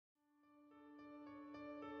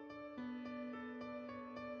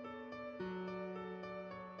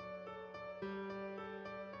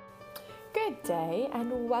Good day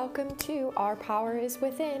and welcome to Our Power is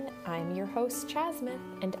Within. I'm your host, Chasmith,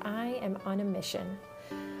 and I am on a mission.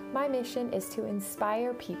 My mission is to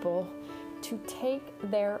inspire people to take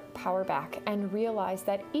their power back and realize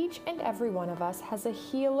that each and every one of us has a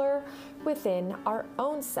healer within our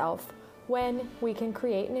own self when we can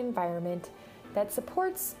create an environment that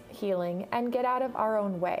supports healing and get out of our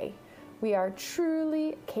own way. We are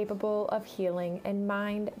truly capable of healing in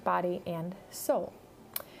mind, body, and soul.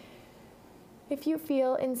 If you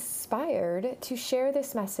feel inspired to share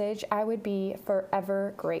this message, I would be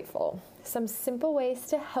forever grateful. Some simple ways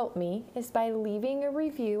to help me is by leaving a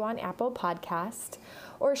review on Apple Podcast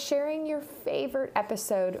or sharing your favorite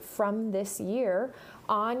episode from this year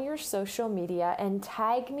on your social media and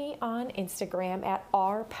tag me on Instagram at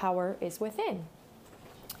Our Power is Within.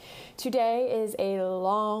 Today is a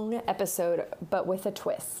long episode, but with a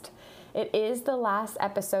twist. It is the last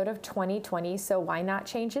episode of 2020, so why not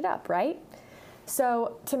change it up, right?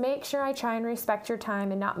 So to make sure I try and respect your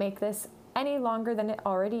time and not make this any longer than it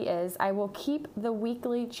already is, I will keep the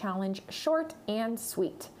weekly challenge short and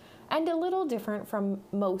sweet and a little different from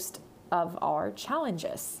most of our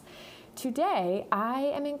challenges. Today, I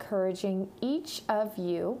am encouraging each of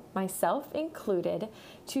you, myself included,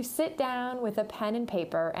 to sit down with a pen and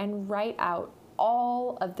paper and write out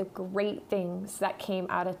all of the great things that came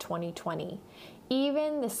out of 2020,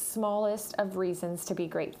 even the smallest of reasons to be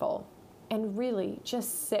grateful. And really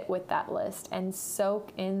just sit with that list and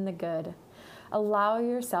soak in the good. Allow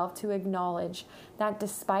yourself to acknowledge that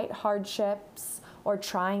despite hardships or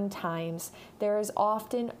trying times, there is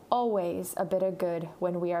often always a bit of good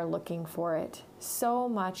when we are looking for it. So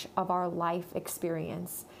much of our life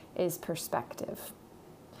experience is perspective.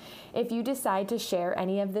 If you decide to share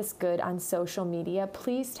any of this good on social media,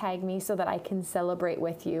 please tag me so that I can celebrate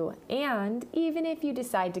with you. And even if you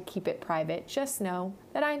decide to keep it private, just know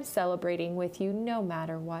that I'm celebrating with you no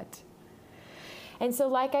matter what. And so,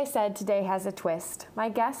 like I said, today has a twist. My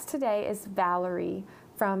guest today is Valerie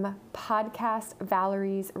from podcast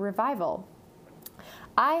Valerie's Revival.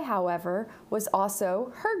 I, however, was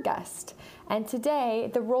also her guest. And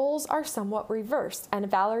today the roles are somewhat reversed,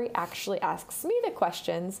 and Valerie actually asks me the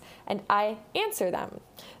questions and I answer them.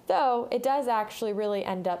 Though it does actually really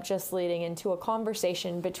end up just leading into a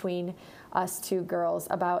conversation between us two girls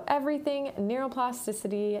about everything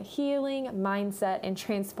neuroplasticity, healing, mindset, and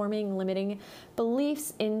transforming limiting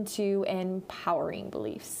beliefs into empowering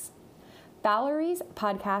beliefs. Valerie's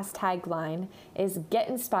podcast tagline is "Get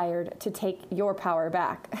inspired to take your power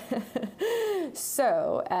back."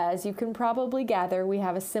 So, as you can probably gather, we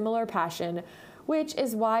have a similar passion, which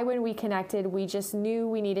is why when we connected, we just knew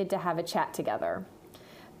we needed to have a chat together.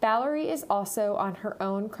 Valerie is also on her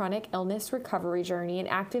own chronic illness recovery journey and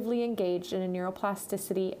actively engaged in a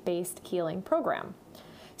neuroplasticity-based healing program.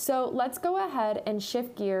 So let's go ahead and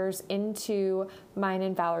shift gears into mine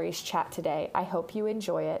and Valerie's chat today. I hope you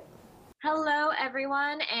enjoy it. Hello,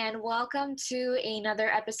 everyone, and welcome to another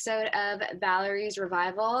episode of Valerie's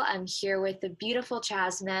Revival. I'm here with the beautiful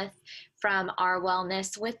Chasmith from Our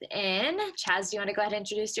Wellness Within. Chaz, do you want to go ahead and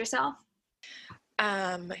introduce yourself?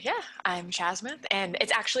 Yeah, I'm Chasmith, and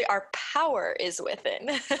it's actually Our Power is Within.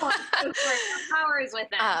 Our Power is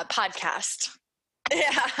Within. Podcast.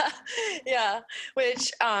 Yeah,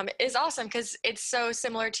 which is awesome because it's so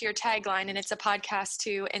similar to your tagline, and it's a podcast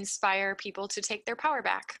to inspire people to take their power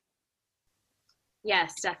back.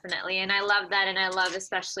 Yes, definitely. And I love that. And I love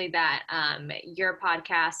especially that your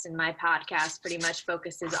podcast and my podcast pretty much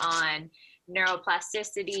focuses on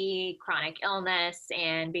neuroplasticity, chronic illness,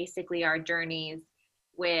 and basically our journeys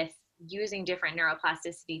with using different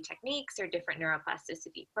neuroplasticity techniques or different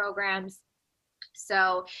neuroplasticity programs.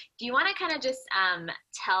 So do you want to kind of just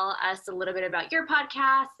tell us a little bit about your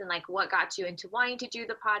podcast and like what got you into wanting to do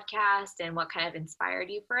the podcast and what kind of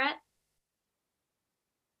inspired you for it?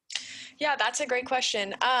 Yeah, that's a great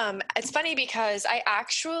question. It's funny because I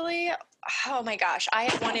actually, oh my gosh, I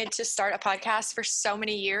have wanted to start a podcast for so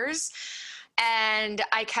many years, and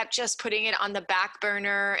I kept just putting it on the back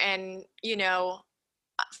burner. And, you know,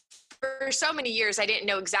 for so many years, I didn't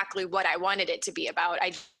know exactly what I wanted it to be about.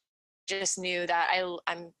 I just knew that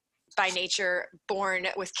I'm by nature born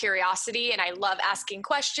with curiosity, and I love asking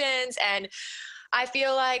questions, and I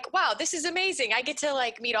feel like, wow, this is amazing. I get to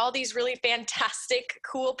like meet all these really fantastic,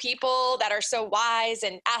 cool people that are so wise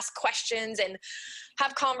and ask questions and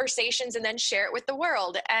have conversations and then share it with the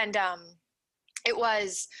world. And it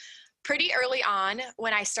was pretty early on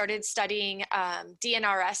when I started studying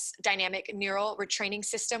DNRS, Dynamic Neural Retraining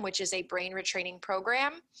System, which is a brain retraining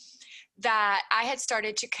program, that I had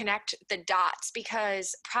started to connect the dots,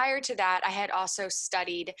 because prior to that, I had also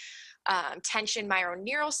studied tension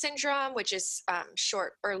myoneural syndrome, which is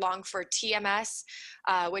short or long for TMS,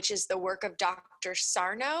 which is the work of Dr.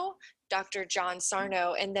 Sarno, Dr. John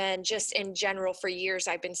Sarno. And then just in general, for years,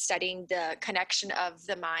 I've been studying the connection of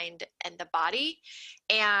the mind and the body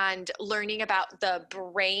and learning about the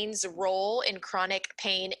brain's role in chronic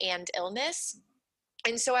pain and illness.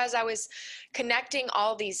 And so as I was connecting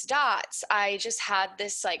all these dots, I just had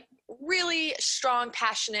this like really strong,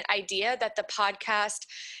 passionate idea that the podcast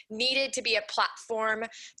needed to be a platform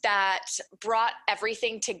that brought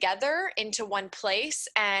everything together into one place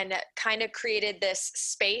and kind of created this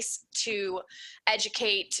space to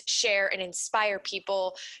educate, share, and inspire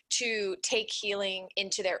people to take healing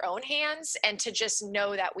into their own hands, and to just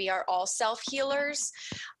know that we are all self-healers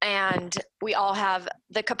and we all have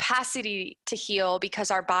the capacity to heal,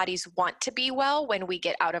 because our bodies want to be well when we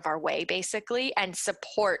get out of our way, basically, and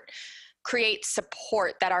create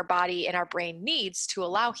support that our body and our brain needs to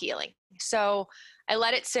allow healing. So I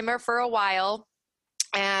let it simmer for a while,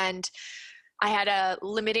 and I had a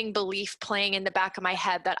limiting belief playing in the back of my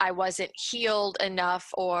head that I wasn't healed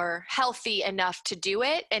enough or healthy enough to do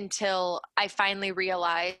it, until I finally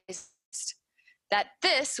realized that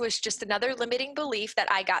this was just another limiting belief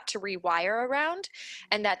that I got to rewire around,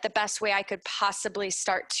 and that the best way I could possibly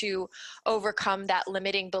start to overcome that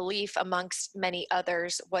limiting belief amongst many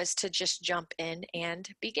others was to just jump in and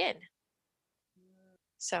begin.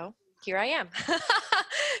 So here I am,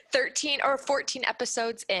 13 or 14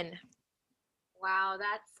 episodes in. Wow,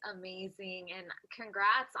 that's amazing, and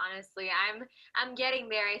congrats. Honestly, I'm getting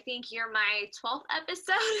there. I think you're my 12th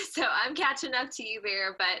episode, so I'm catching up to you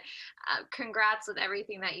there. But congrats with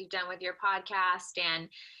everything that you've done with your podcast and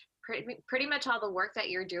pretty much all the work that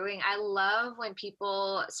you're doing. I love when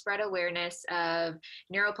people spread awareness of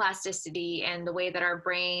neuroplasticity and the way that our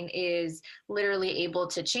brain is literally able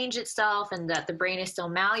to change itself, and that the brain is so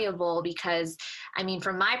malleable. Because I mean,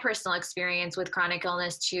 from my personal experience with chronic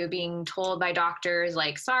illness, to being told by doctors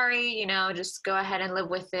like, sorry, just go ahead and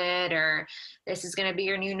live with it, or this is going to be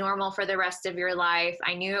your new normal for the rest of your life.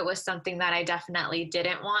 I knew it was something that I definitely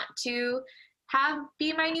didn't want to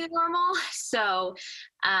be my new normal. So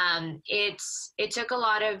it took a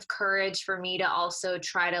lot of courage for me to also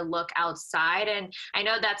try to look outside. And I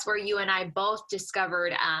know that's where you and I both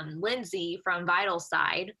discovered Lindsay from Vital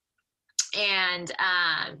Side. And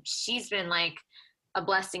she's been like a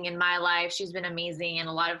blessing in my life. She's been amazing. And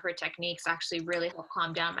a lot of her techniques actually really help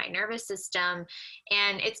calm down my nervous system.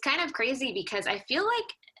 And it's kind of crazy, because I feel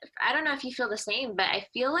like, I don't know if you feel the same, but I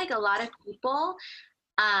feel like a lot of people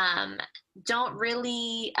don't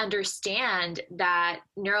really understand that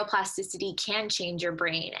neuroplasticity can change your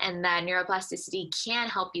brain, and that neuroplasticity can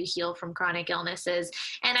help you heal from chronic illnesses.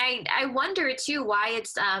 And I wonder too why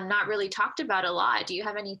it's not really talked about a lot. Do you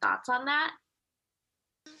have any thoughts on that?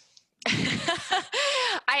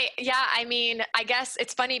 I guess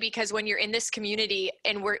it's funny, because when you're in this community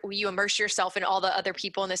and you immerse yourself in all the other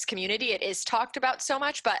people in this community, it is talked about so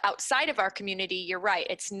much. But outside of our community, you're right,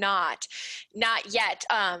 it's not yet.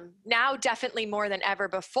 Now definitely more than ever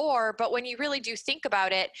before. But when you really do think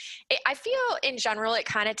about it, I feel in general it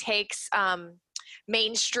kind of takes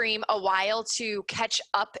mainstream a while to catch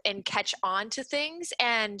up and catch on to things.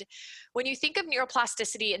 And when you think of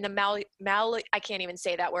neuroplasticity and the I can't even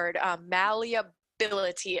say that word,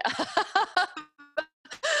 malleability of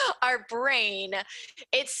our brain,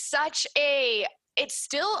 it's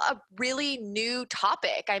still a really new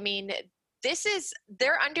topic. I mean,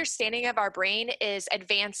 their understanding of our brain is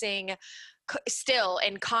advancing still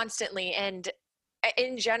and constantly. And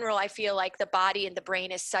in general, I feel like the body and the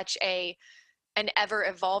brain is such an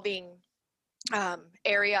ever-evolving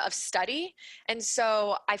area of study. And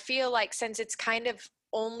so I feel like since it's kind of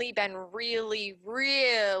only been really,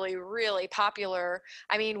 really, really popular,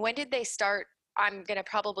 I mean, when did they start? I'm going to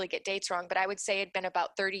probably get dates wrong, but I would say it'd been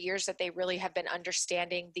about 30 years that they really have been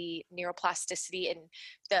understanding the neuroplasticity and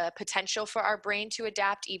the potential for our brain to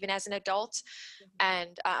adapt even as an adult.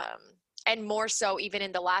 And more so even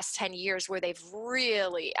in the last 10 years, where they've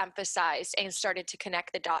really emphasized and started to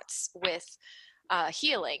connect the dots with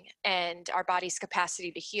healing and our body's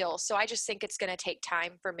capacity to heal. So I just think it's going to take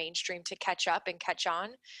time for mainstream to catch up and catch on.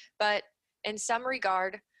 But in some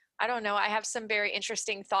regard, I don't know, I have some very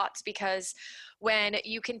interesting thoughts, because when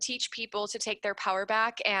you can teach people to take their power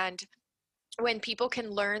back, and when people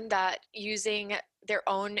can learn that using their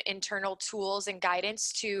own internal tools and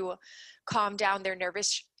guidance to calm down their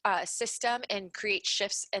nervous system and create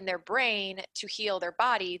shifts in their brain to heal their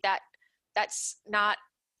body, that's not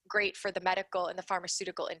great for the medical and the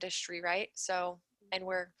pharmaceutical industry, right? So, and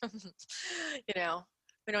we're,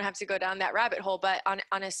 we don't have to go down that rabbit hole, but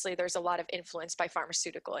honestly, there's a lot of influence by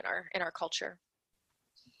pharmaceutical in our culture.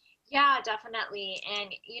 Yeah, definitely. And,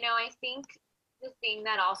 I think the thing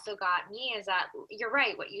that also got me is that you're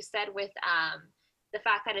right, what you said with the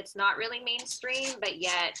fact that it's not really mainstream, but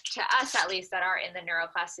yet to us, at least that are in the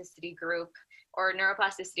neuroplasticity group or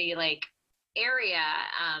neuroplasticity like area,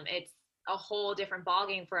 it's a whole different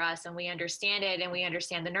ballgame for us, and we understand it, and we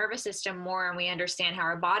understand the nervous system more, and we understand how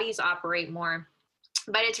our bodies operate more.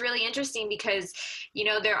 But it's really interesting because,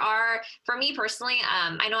 there are, for me personally,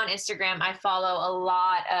 I know on Instagram, I follow a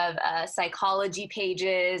lot of psychology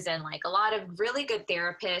pages and like a lot of really good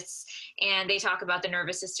therapists, and they talk about the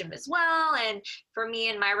nervous system as well. And for me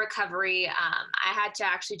in my recovery, I had to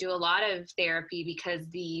actually do a lot of therapy because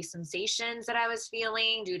the sensations that I was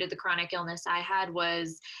feeling due to the chronic illness I had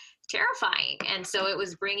was terrifying. And so it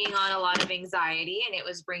was bringing on a lot of anxiety, and it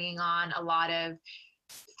was bringing on a lot of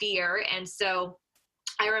fear. And so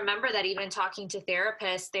I remember that even talking to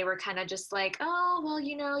therapists, they were kind of just like, oh, well,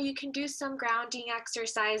 you can do some grounding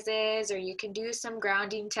exercises or you can do some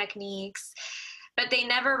grounding techniques. But they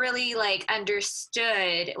never really like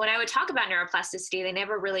understood. When I would talk about neuroplasticity, they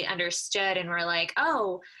never really understood and were like,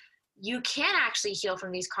 oh, you can actually heal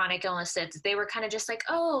from these chronic illnesses. They were kind of just like,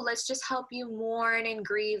 oh, let's just help you mourn and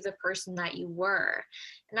grieve the person that you were.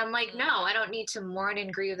 And I'm like, no, I don't need to mourn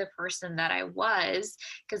and grieve the person that I was,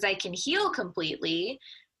 because I can heal completely.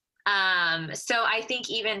 So I think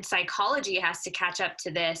even psychology has to catch up to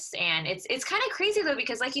this. And it's kind of crazy though,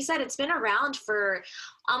 because like you said, it's been around for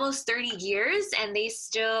almost 30 years and they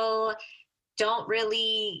still don't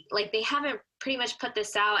really, like, they haven't pretty much put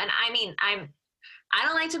this out. And I mean, I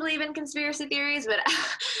don't like to believe in conspiracy theories, but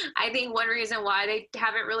I think one reason why they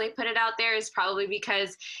haven't really put it out there is probably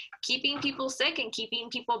because keeping people sick and keeping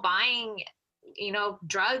people buying,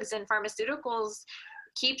 drugs and pharmaceuticals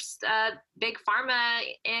keeps big pharma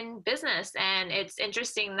in business. And it's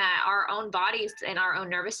interesting that our own bodies and our own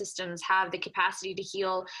nervous systems have the capacity to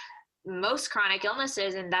heal most chronic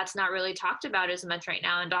illnesses, and that's not really talked about as much right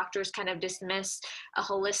now. And doctors kind of dismiss a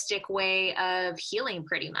holistic way of healing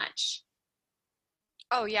pretty much.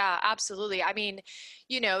 Oh, yeah, absolutely. I mean,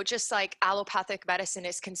 just like allopathic medicine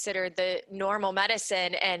is considered the normal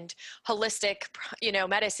medicine and holistic,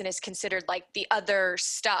 medicine is considered like the other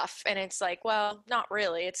stuff. And it's like, well, not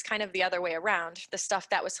really. It's kind of the other way around. The stuff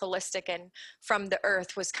that was holistic and from the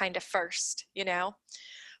earth was kind of first,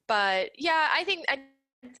 But yeah,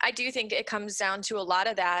 I do think it comes down to a lot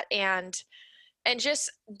of that. And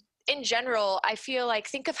just in general, I feel like,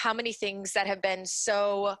 think of how many things that have been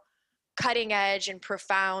so cutting edge and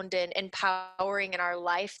profound and empowering in our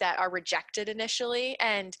life that are rejected initially.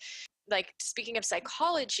 And like, speaking of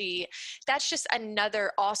psychology, that's just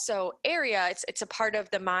another also area. It's a part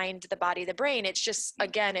of the mind, the body, the brain. It's just,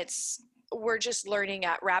 again, we're just learning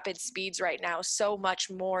at rapid speeds right now, so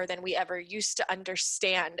much more than we ever used to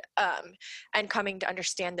understand, and coming to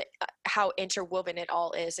understand how interwoven it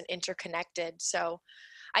all is and interconnected. So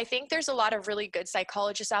I think there's a lot of really good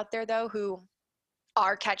psychologists out there though, who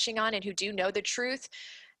are catching on and who do know the truth.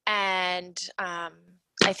 And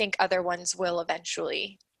I think other ones will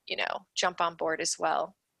eventually, jump on board as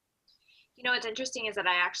well. What's interesting is that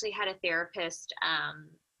I actually had a therapist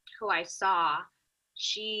who I saw.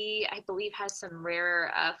 She, I believe, has some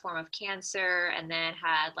rare form of cancer, and then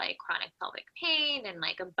had like chronic pelvic pain and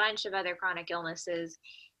like a bunch of other chronic illnesses.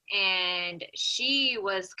 And she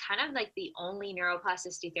was kind of like the only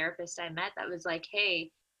neuroplasticity therapist I met that was like,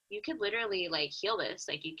 hey, you could literally like heal this,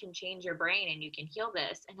 like you can change your brain and you can heal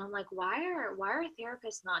this. And I'm like, why are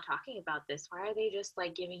therapists not talking about this? Why are they just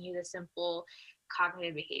like giving you the simple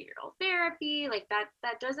cognitive behavioral therapy? Like that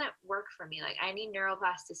doesn't work for me. Like I need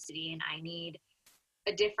neuroplasticity and I need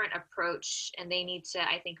a different approach, and they need to,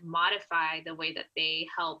 I think, modify the way that they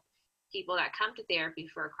help people that come to therapy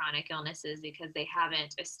for chronic illnesses, because they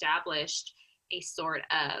haven't established a sort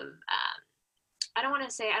of I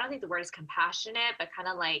don't think the word is compassionate, but kind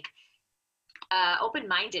of like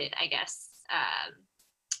open-minded, I guess,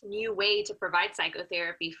 new way to provide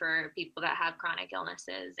psychotherapy for people that have chronic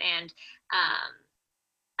illnesses. And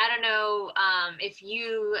I don't know if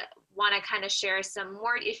you want to kind of share some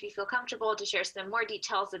more, if you feel comfortable to share some more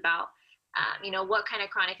details about, what kind of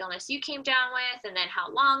chronic illness you came down with, and then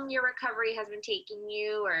how long your recovery has been taking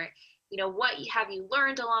you, or, what have you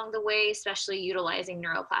learned along the way, especially utilizing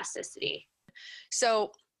neuroplasticity?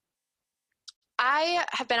 So I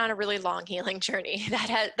have been on a really long healing journey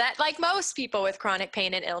that like most people with chronic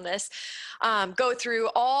pain and illness, go through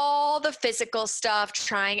all the physical stuff,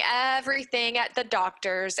 trying everything at the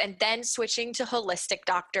doctors, and then switching to holistic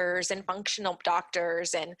doctors and functional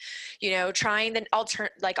doctors, and trying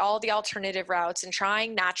all the alternative routes, and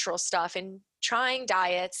trying natural stuff, and trying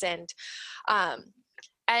diets, and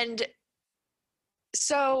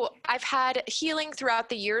so I've had healing throughout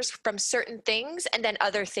the years from certain things, and then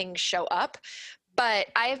other things show up. But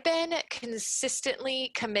I've been consistently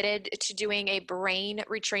committed to doing a brain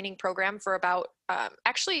retraining program for about,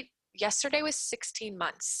 actually, yesterday was 16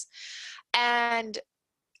 months. And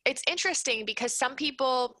it's interesting because some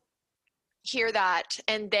people hear that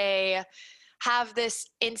and they have this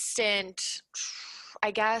instant,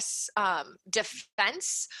 I guess,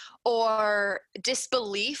 defense or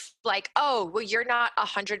disbelief, like, oh, well, you're not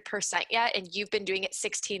 100% yet, and you've been doing it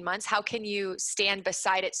 16 months. How can you stand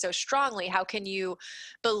beside it so strongly? How can you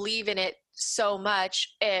believe in it so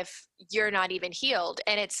much if you're not even healed?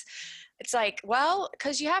 And it's like, well,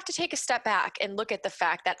 because you have to take a step back and look at the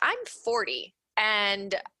fact that I'm 40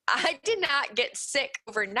 and I did not get sick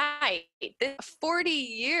overnight. 40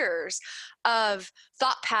 years of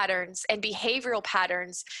thought patterns and behavioral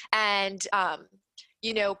patterns and,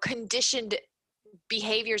 conditioned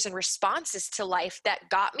behaviors and responses to life that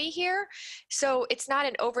got me here. So it's not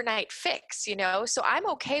an overnight fix, So I'm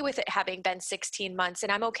okay with it having been 16 months,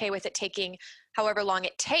 and I'm okay with it taking however long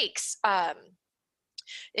it takes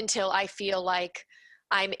until I feel like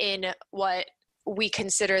I'm in what we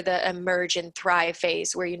consider the emerge and thrive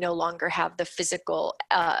phase, where you no longer have the physical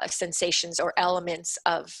sensations or elements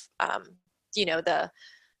of,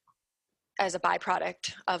 as a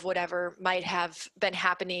byproduct of whatever might have been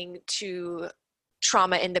happening to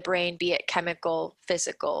trauma in the brain, be it chemical,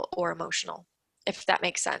 physical, or emotional, if that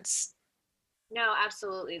makes sense. No,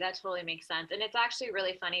 absolutely. That totally makes sense. And it's actually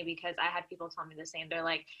really funny because I had people tell me the same. They're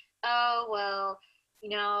like, oh, well,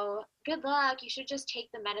 good luck. You should just take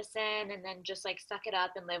the medicine and then just like suck it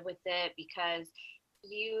up and live with it, because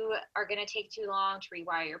you are going to take too long to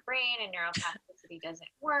rewire your brain, and neuroplasticity doesn't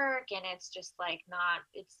work. And it's just like I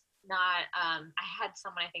had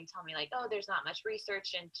someone, I think, tell me like, oh, there's not much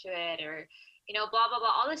research into it, or, blah, blah, blah,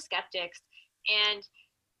 all the skeptics. And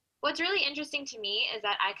what's really interesting to me is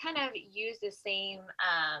that I kind of use the same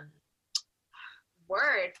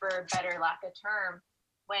word, for a better lack of term,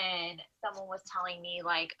 when someone was telling me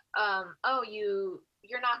like, oh,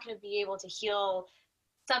 you're not going to be able to heal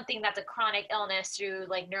something that's a chronic illness through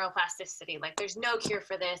like neuroplasticity. Like, there's no cure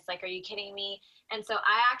for this. Like, are you kidding me? And so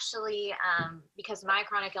I actually, because my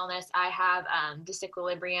chronic illness, I have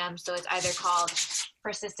disequilibrium. So it's either called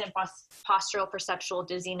persistent postural perceptual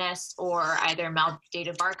dizziness, or either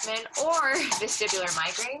Mal-David Barkman, or vestibular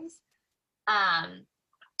migraines.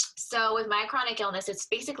 So with my chronic illness, it's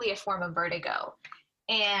basically a form of vertigo.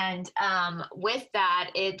 And with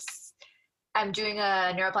that, I'm doing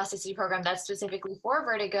a neuroplasticity program that's specifically for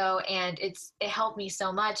vertigo, and it helped me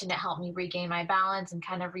so much, and it helped me regain my balance and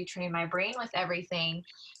kind of retrain my brain with everything.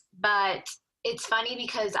 But it's funny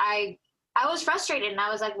because I was frustrated, and I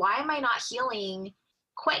was like, why am I not healing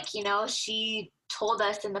quick? She told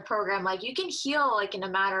us in the program, like, you can heal like in a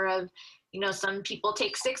matter of, some people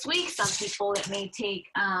take 6 weeks, some people it may take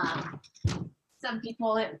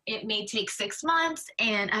it may take 6 months.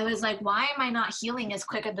 And I was like, why am I not healing as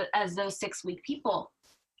quick as those 6 week people?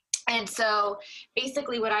 And so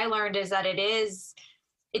basically what I learned is that it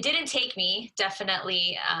didn't take me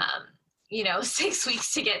definitely, 6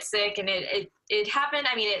 weeks to get sick. And it happened.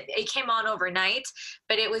 I mean, it came on overnight,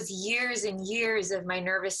 but it was years and years of my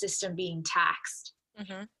nervous system being taxed.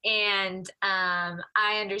 Mm-hmm. And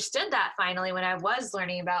I understood that finally when I was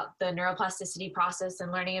learning about the neuroplasticity process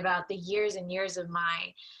and learning about the years and years of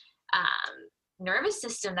my nervous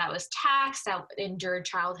system that was taxed, that endured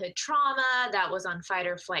childhood trauma, that was on fight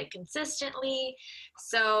or flight consistently.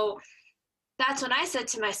 So that's when I said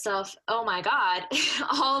to myself, oh my God,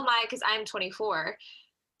 because I'm 24.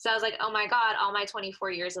 So I was like, oh my God, all my 24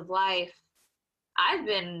 years of life, I've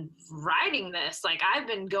been riding this, like I've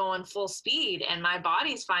been going full speed, and my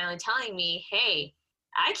body's finally telling me, hey,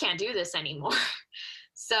 I can't do this anymore.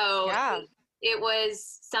 So yeah. It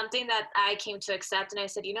was something that I came to accept, and I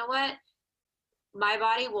said, you know what? My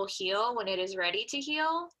body will heal when it is ready to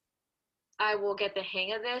heal. I will get the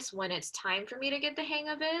hang of this when it's time for me to get the hang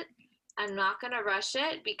of it. I'm not going to rush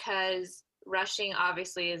it, because rushing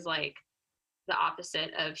obviously is like the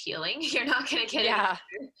opposite of healing. You're not going to get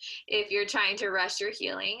it if you're trying to rush your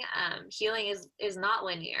healing. Healing is not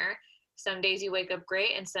linear. Some days you wake up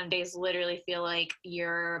great, and some days literally feel like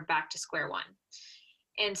you're back to square one.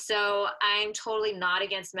 And so I'm totally not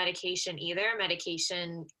against medication either.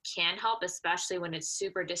 Medication can help, especially when it's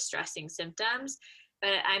super distressing symptoms.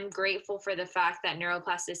 But I'm grateful for the fact that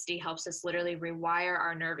neuroplasticity helps us literally rewire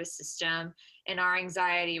our nervous system and our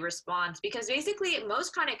anxiety response. Because basically,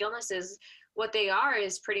 most chronic illnesses, what they are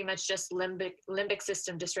is pretty much just limbic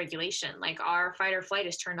system dysregulation. Like our fight or flight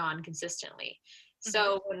is turned on consistently.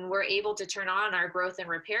 So when we're able to turn on our growth and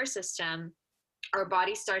repair system, our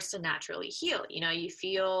body starts to naturally heal. You know, you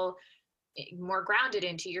feel more grounded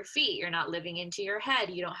into your feet. You're not living into your head.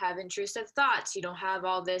 You don't have intrusive thoughts. You don't have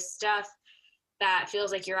all this stuff that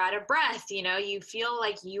feels like you're out of breath. You know, you feel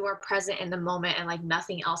like you are present in the moment and like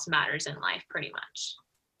nothing else matters in life pretty much.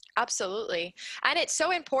 Absolutely. And it's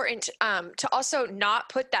so important to also not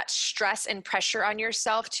put that stress and pressure on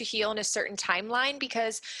yourself to heal in a certain timeline,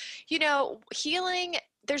 because, you know, healing,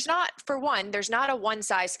 there's not, for one, there's not a one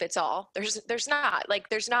size fits all. There's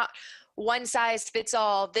not one size fits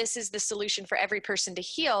all. This is the solution for every person to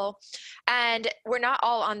heal. And we're not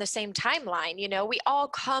all on the same timeline. You know, we all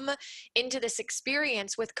come into this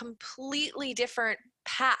experience with completely different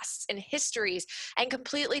pasts and histories and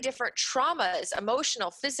completely different traumas,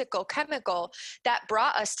 emotional, physical, chemical, that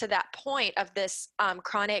brought us to that point of this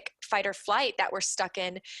chronic fight or flight that we're stuck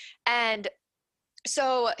in. And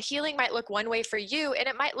so healing might look one way for you, and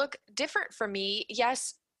it might look different for me.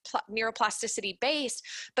 Yes, neuroplasticity based,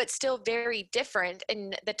 but still very different.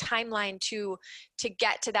 And the timeline to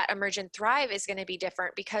get to that emerge and thrive is going to be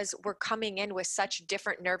different, because we're coming in with such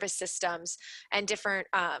different nervous systems and different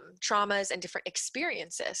traumas and different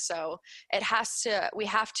experiences. So we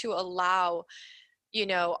have to allow, you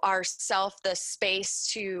know, ourself the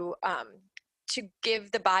space to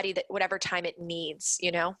give the body whatever time it needs,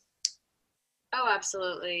 you know? Oh,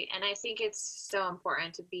 absolutely. And I think it's so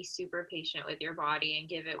important to be super patient with your body and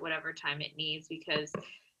give it whatever time it needs, because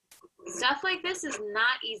stuff like this is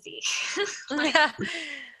not easy. Like,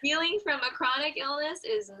 healing from a chronic illness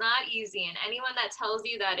is not easy. And anyone that tells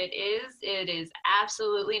you that it is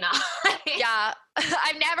absolutely not. Yeah.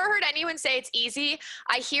 I've never heard anyone say it's easy.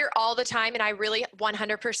 I hear all the time, and I really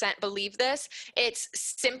 100% believe this. It's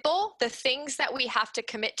simple. The things that we have to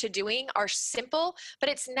commit to doing are simple, but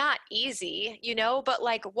it's not easy, you know? But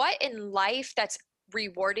like, what in life that's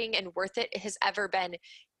rewarding and worth it has ever been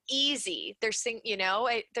easy?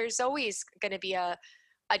 There's always going to be a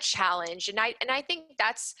challenge. And I think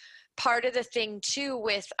that's part of the thing too,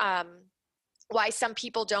 with why some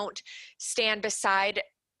people don't stand beside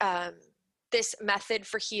this method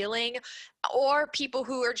for healing, or people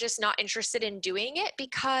who are just not interested in doing it,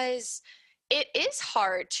 because it is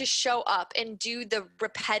hard to show up and do the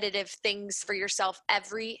repetitive things for yourself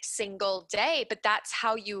every single day. But that's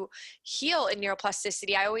how you heal in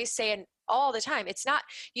neuroplasticity. I always say, and all the time, it's not,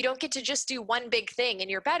 you don't get to just do one big thing and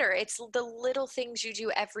you're better. It's the little things you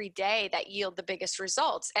do every day that yield the biggest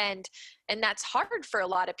results. And that's hard for a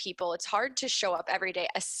lot of people. It's hard to show up every day,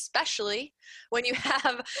 especially when you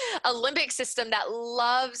have a limbic system that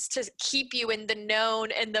loves to keep you in the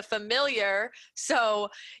known and the familiar. So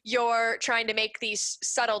you're trying to make these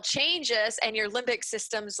subtle changes, and your limbic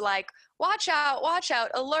system's like, watch out,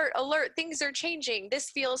 alert, alert, things are changing.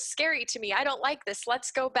 This feels scary to me. I don't like this.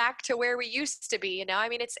 Let's go back to where we used to be. You know, I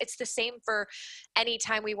mean, it's the same for any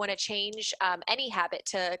time we want to change any habit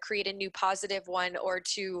to create a new positive one, or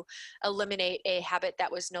to eliminate a habit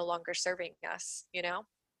that was no longer serving us. You know,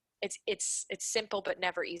 it's simple, but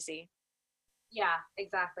never easy. Yeah,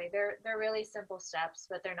 exactly. They're really simple steps,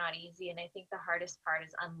 but they're not easy. And I think the hardest part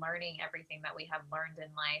is unlearning everything that we have learned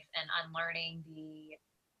in life, and unlearning the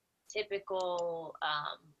typical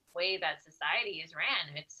way that society is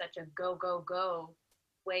ran. It's such a go, go, go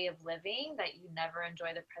way of living that you never enjoy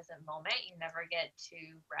the present moment. You never get to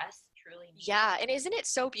rest truly. Yeah. And isn't it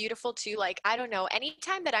so beautiful too? Like, I don't know,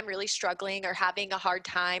 anytime that I'm really struggling or having a hard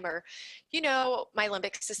time, or, you know, my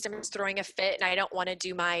limbic system is throwing a fit and I don't want to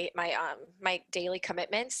do my daily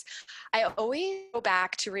commitments, I always go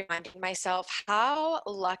back to reminding myself, how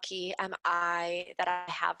lucky am I that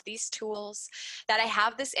I have these tools, that I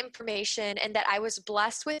have this information, and that I was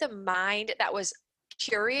blessed with a mind that was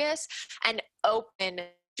curious and open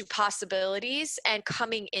to possibilities, and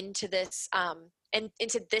coming into this and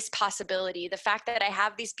into this possibility, the fact that I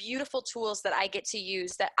have these beautiful tools that I get to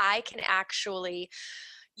use, that I can actually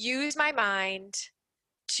use my mind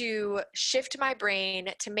to shift my brain,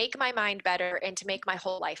 to make my mind better, and to make my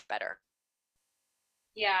whole life better.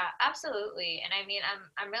 Yeah, absolutely. And I mean,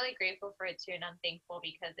 I'm really grateful for it too, and I'm thankful,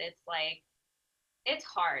 because it's like, it's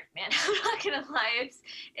hard, man. I'm not gonna lie,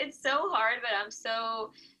 it's so hard, but I'm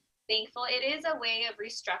so thankful. It is a way of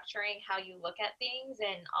restructuring how you look at things.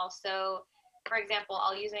 And also, for example,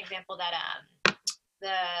 I'll use an example that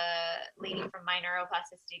the lady from my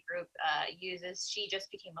neuroplasticity group uses, she just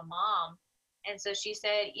became a mom. And so she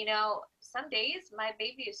said, some days my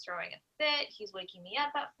baby is throwing a fit. He's waking me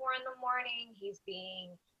up at 4 a.m. He's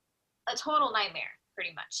being a total nightmare,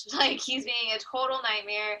 pretty much. Like, he's being a total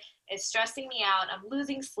nightmare. It's stressing me out. I'm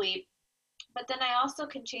losing sleep. But then I also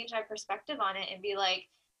can change my perspective on it and be like,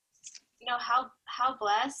 how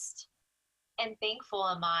blessed and thankful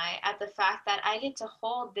am I at the fact that I get to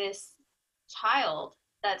hold this child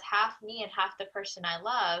that's half me and half the person I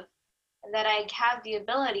love, and that I have the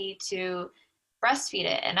ability to breastfeed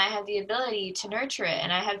it, and I have the ability to nurture it,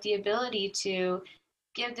 and I have the ability to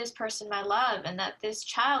give this person my love, and that this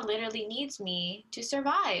child literally needs me to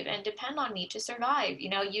survive and depend on me to survive.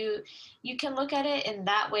 You can look at it in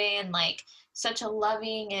that way, and like such a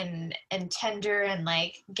loving and tender, and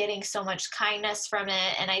like getting so much kindness from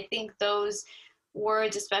it. And I think those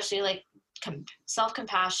words, especially like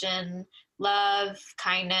self-compassion, love,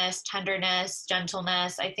 kindness, tenderness,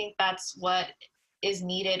 gentleness, I think that's what is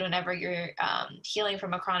needed whenever you're healing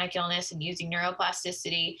from a chronic illness and using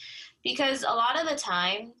neuroplasticity. Because a lot of the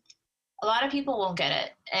time, a lot of people won't get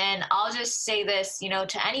it. And I'll just say this,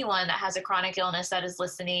 to anyone that has a chronic illness that is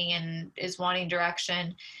listening and is wanting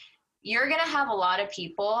direction, you're going to have a lot of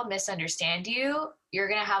people misunderstand you. You're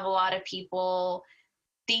going to have a lot of people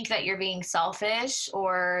think that you're being selfish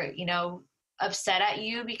or, upset at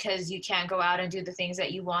you because you can't go out and do the things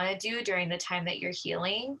that you want to do during the time that you're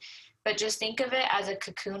healing. But just think of it as a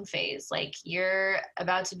cocoon phase. Like, you're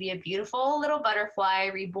about to be a beautiful little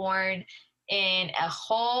butterfly reborn in a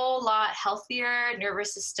whole lot healthier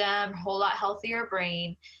nervous system, a whole lot healthier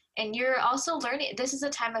brain. And you're also learning, this is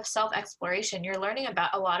a time of self-exploration. You're learning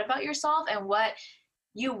a lot about yourself and what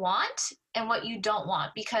you want and what you don't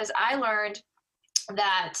want. Because I learned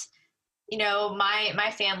that, my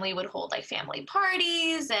family would hold like family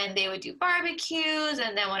parties and they would do barbecues.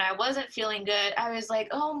 And then when I wasn't feeling good, I was like,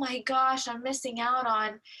 oh my gosh, I'm missing out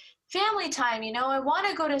on family time. I want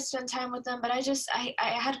to go to spend time with them, but I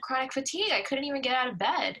had chronic fatigue. I couldn't even get out of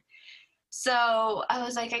bed. So I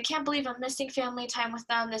was like, I can't believe I'm missing family time with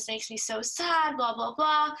them. This makes me so sad, blah, blah,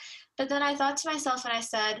 blah. But then I thought to myself and I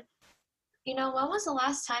said, when was the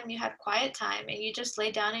last time you had quiet time and you just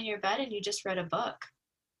laid down in your bed and you just read a book?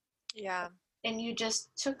 Yeah. And you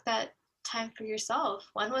just took that time for yourself.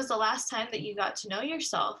 When was the last time that you got to know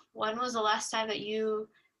yourself? When was the last time that you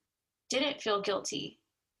didn't feel guilty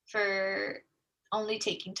for only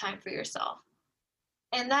taking time for yourself?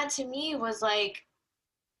 And that to me was like,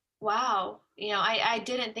 wow, I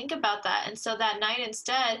didn't think about that. And so that night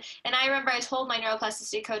instead, and I remember I told my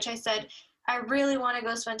neuroplasticity coach, I said, I really want to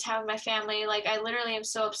go spend time with my family. Like, I literally am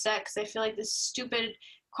so upset because I feel like this stupid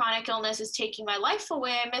chronic illness is taking my life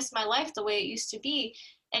away. I miss my life the way it used to be.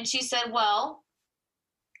 And she said, well,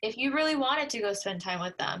 if you really wanted to go spend time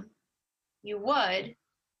with them, you would,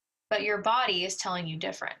 but your body is telling you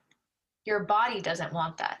different. Your body doesn't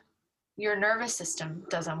want that. Your nervous system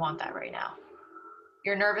doesn't want that right now.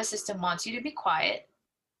 Your nervous system wants you to be quiet.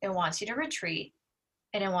 It wants you to retreat,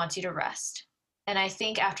 and it wants you to rest. And I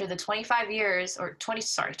think after the 25 years, or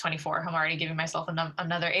 24, I'm already giving myself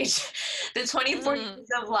another age, the 24 years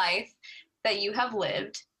of life that you have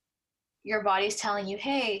lived, your body's telling you,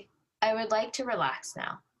 hey, I would like to relax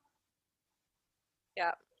now.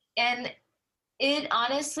 Yeah. And it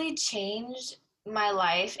honestly changed my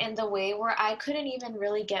life in the way where I couldn't even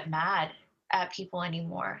really get mad at people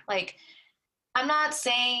anymore. Like, I'm not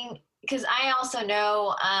saying, because I also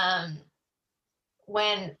know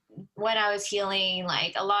when I was healing,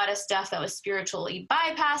 like a lot of stuff that was spiritually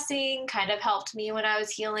bypassing kind of helped me when I was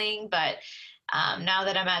healing. But now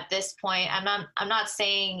that I'm at this point, I'm not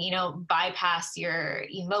saying, bypass your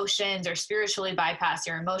emotions or spiritually bypass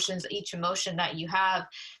your emotions. Each emotion that you have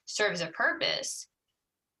serves a purpose.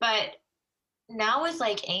 But now with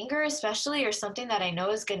like anger, especially, or something that I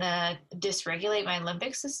know is going to dysregulate my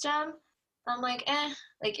limbic system, I'm like,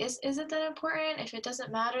 like, is it that important? If it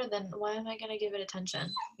doesn't matter, then why am I going to give it attention,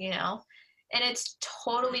 And it's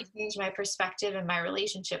totally changed my perspective and my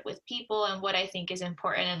relationship with people and what I think is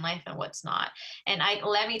important in life and what's not. And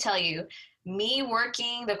let me tell you, me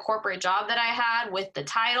working the corporate job that I had with the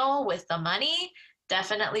title, with the money,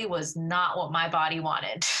 definitely was not what my body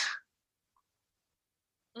wanted.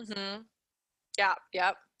 Mm-hmm. Yeah.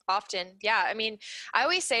 Yep. Often. Yeah. I mean, I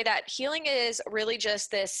always say that healing is really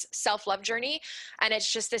just this self-love journey. And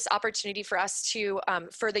it's just this opportunity for us to,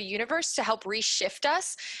 for the universe to help reshift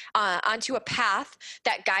us onto a path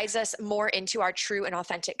that guides us more into our true and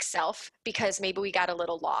authentic self, because maybe we got a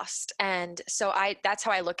little lost. And so that's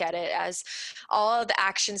how I look at it, as all of the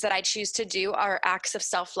actions that I choose to do are acts of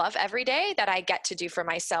self-love every day that I get to do for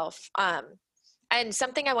myself. And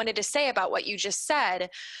something I wanted to say about what you just said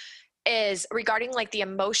is regarding like the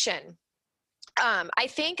emotion. I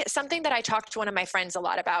think something that I talk to one of my friends a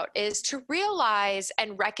lot about is to realize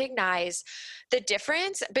and recognize the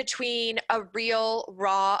difference between a real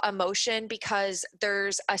raw emotion because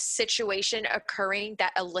there's a situation occurring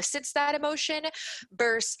that elicits that emotion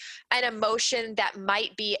versus an emotion that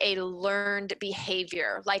might be a learned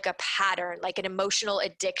behavior, like a pattern, like an emotional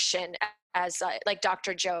addiction, as like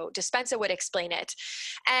Dr. Joe Dispenza would explain it.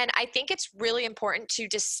 And I think it's really important to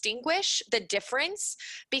distinguish the difference,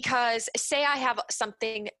 because say I have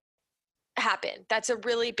something happen that's a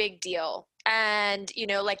really big deal, and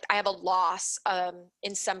like I have a loss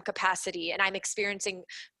in some capacity and I'm experiencing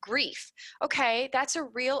grief. Okay, that's a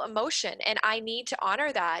real emotion and I need to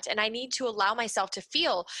honor that, and I need to allow myself to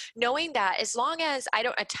feel, knowing that as long as I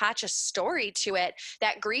don't attach a story to it,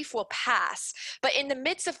 that grief will pass. But in the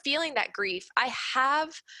midst of feeling that grief, I have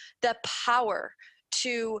the power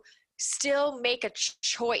to still make a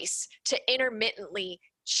choice to intermittently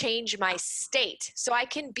change my state. So I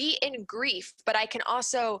can be in grief, but I can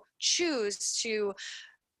also choose to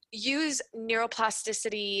use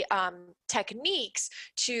neuroplasticity techniques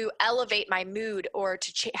to elevate my mood or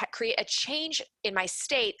to create a change in my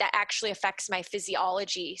state that actually affects my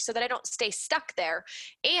physiology so that I don't stay stuck there.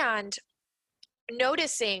 And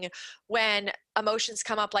noticing when emotions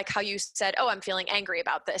come up, like how you said, oh, I'm feeling angry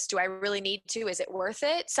about this. Do I really need to? Is it worth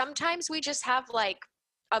it? Sometimes we just have like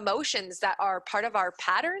emotions that are part of our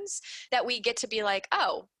patterns that we get to be like,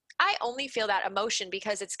 oh, I only feel that emotion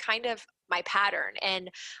because it's kind of my pattern. And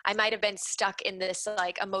I might have been stuck in this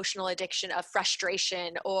like emotional addiction of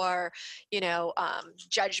frustration or,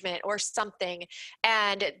 judgment or something.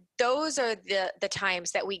 And those are the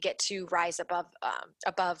times that we get to rise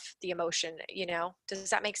above the emotion, Does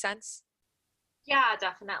that make sense? Yeah,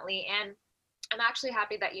 definitely. And I'm actually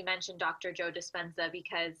happy that you mentioned Dr. Joe Dispenza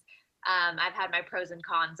because I've had my pros and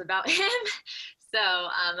cons about him. So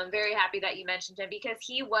I'm very happy that you mentioned him because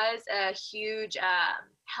he was a huge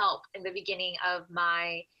help in the beginning of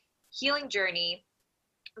my healing journey.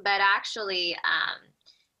 But actually,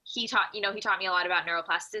 he taught me a lot about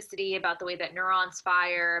neuroplasticity, about the way that neurons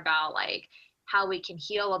fire, about like how we can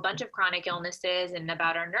heal a bunch of chronic illnesses, and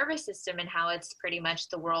about our nervous system and how it's pretty much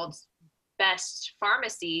the world's best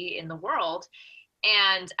pharmacy in the world.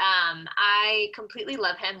 And I completely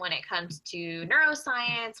love him when it comes to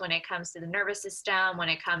neuroscience, when it comes to the nervous system, when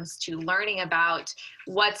it comes to learning about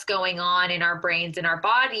what's going on in our brains and our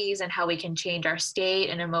bodies and how we can change our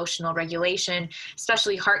state and emotional regulation,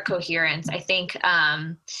 especially heart coherence. I think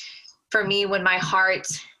for me, when my heart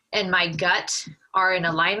and my gut are in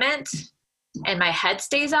alignment and my head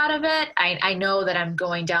stays out of it, I know that I'm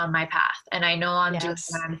going down my path and I know I'm doing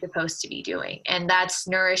what I'm supposed to be doing. And that's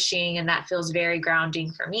nourishing and that feels very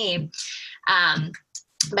grounding for me.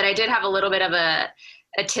 But I did have a little bit of a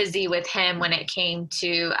tizzy with him when it came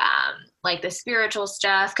to like the spiritual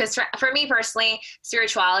stuff. Because for me personally,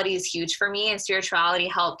 spirituality is huge for me, and spirituality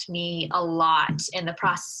helped me a lot in the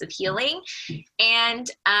process of healing.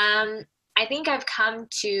 And I think I've come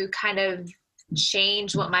to kind of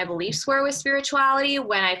change what my beliefs were with spirituality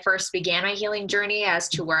when I first began my healing journey as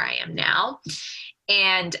to where I am now.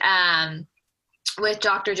 And with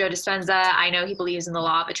Dr. Joe Dispenza, I know he believes in the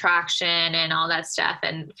law of attraction and all that stuff.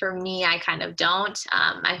 And for me, I kind of don't.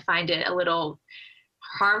 I find it a little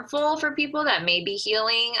harmful for people that may be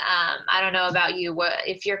healing. I don't know about you.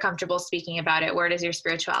 If you're comfortable speaking about it, where does your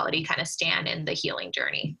spirituality kind of stand in the healing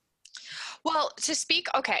journey? Well, to speak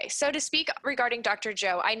regarding Dr.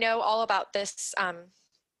 Joe, I know all about this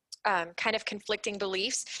kind of conflicting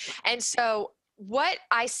beliefs. And so what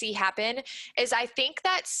I see happen is I think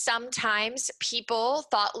that sometimes people,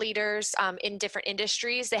 thought leaders in different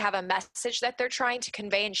industries, they have a message that they're trying to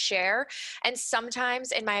convey and share. And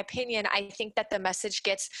sometimes, in my opinion, I think that the message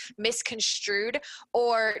gets misconstrued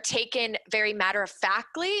or taken very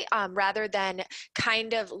matter-of-factly rather than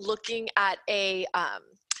kind of looking at a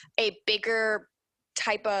bigger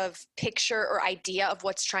type of picture or idea of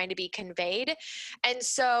what's trying to be conveyed. And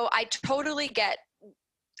so I totally get,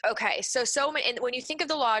 okay, so many, and when you think of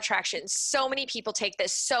the law of attraction, so many people take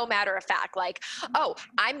this so matter of fact, like, oh,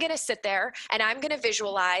 I'm going to sit there and I'm going to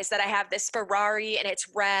visualize that I have this Ferrari and it's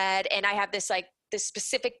red and I have this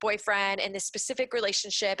specific boyfriend and this specific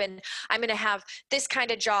relationship and I'm going to have this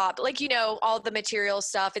kind of job, like, all the material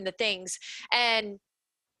stuff and the things. And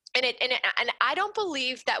I don't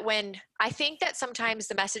believe that I think that sometimes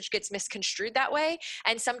the message gets misconstrued that way.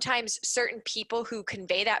 And sometimes certain people who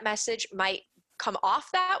convey that message might come off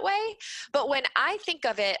that way. But when I think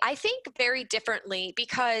of it, I think very differently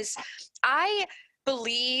because I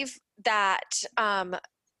believe that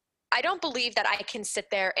I don't believe that I can sit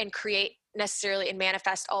there and create necessarily and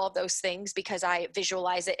manifest all of those things because I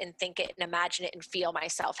visualize it and think it and imagine it and feel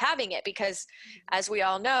myself having it. Because as we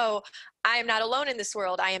all know, I am not alone in this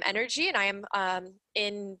world. I am energy, and I am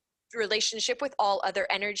in relationship with all other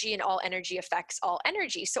energy, and all energy affects all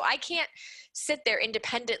energy. So I can't sit there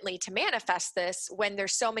independently to manifest this when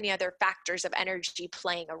there's so many other factors of energy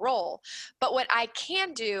playing a role. But what I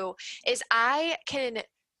can do is I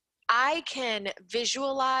can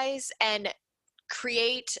visualize and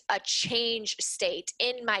create a change state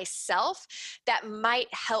in myself that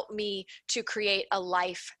might help me to create a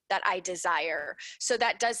life that I desire. So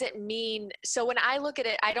that doesn't mean, so when I look at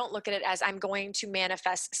it, I don't look at it as I'm going to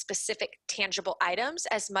manifest specific tangible items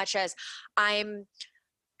as much as I'm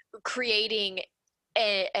creating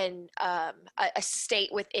a state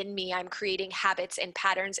within me. I'm creating habits and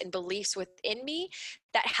patterns and beliefs within me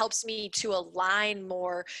that helps me to align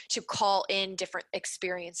more to call in different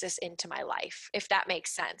experiences into my life, if that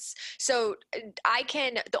makes sense. So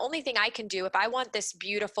the only thing I can do if I want this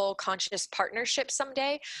beautiful conscious partnership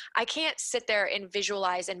someday, I can't sit there and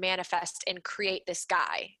visualize and manifest and create this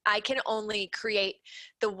guy. I can only create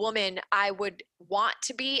the woman I would want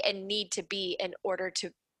to be and need to be in order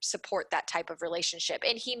to support that type of relationship.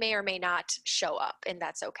 And he may or may not show up, and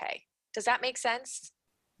that's okay. Does that make sense?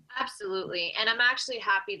 Absolutely. And I'm actually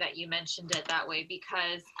happy that you mentioned it that way,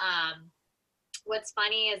 because what's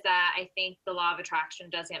funny is that I think the law of attraction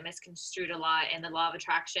does get misconstrued a lot, and the law of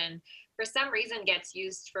attraction for some reason gets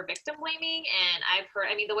used for victim blaming. And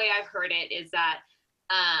the way I've heard it is that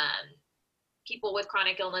people with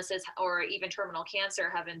chronic illnesses or even terminal cancer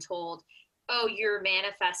have been told, oh, you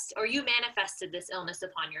manifested this illness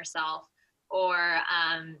upon yourself, or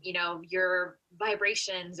your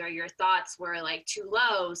vibrations or your thoughts were like too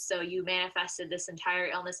low, so you manifested this entire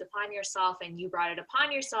illness upon yourself, and you brought it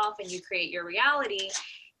upon yourself, and you create your reality.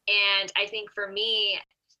 And I think for me,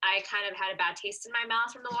 I kind of had a bad taste in my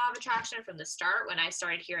mouth from the law of attraction from the start when I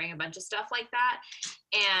started hearing a bunch of stuff like that.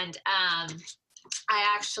 And I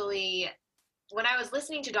actually, when I was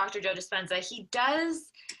listening to Dr. Joe Dispenza, he does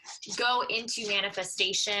go into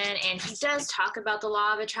manifestation, and he does talk about the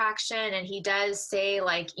law of attraction, and he does say,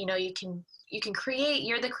 like, you can create,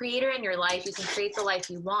 you're the creator in your life, you can create the life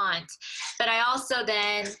you want. But I also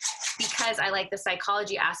then, because I like the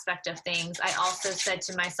psychology aspect of things, I also said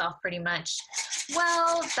to myself pretty much,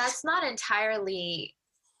 well, that's not entirely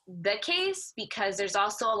the case, because there's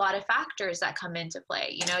also a lot of factors that come into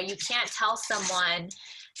play. You can't tell someone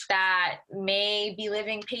that may be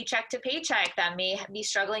living paycheck to paycheck, that may be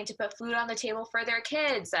struggling to put food on the table for their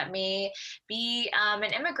kids, that may be an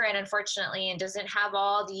immigrant, unfortunately, and doesn't have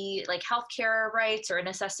all the healthcare rights or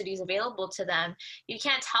necessities available to them. You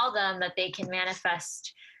can't tell them that they can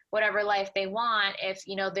manifest whatever life they want if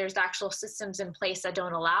there's actual systems in place that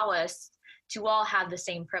don't allow us to all have the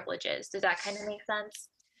same privileges. Does that kind of make sense?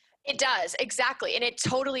 It does, exactly. And it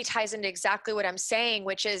totally ties into exactly what I'm saying,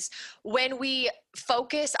 which is when we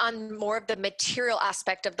focus on more of the material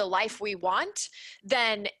aspect of the life we want,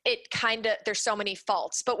 then there's so many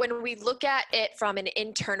faults. But when we look at it from an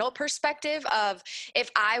internal perspective of,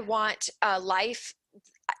 if I want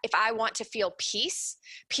to feel peace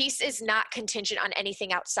is not contingent on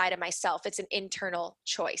anything outside of myself. It's an internal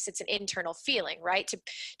choice. It's an internal feeling, right?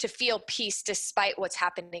 To feel peace despite what's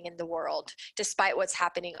happening in the world, despite what's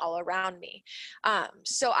happening all around me.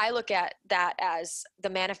 So I look at that as the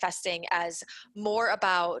manifesting as more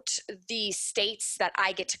about the states that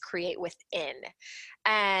I get to create within.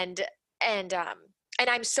 And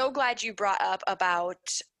I'm so glad you brought up about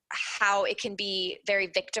how it can be very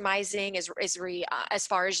victimizing as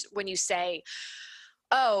far as when you say,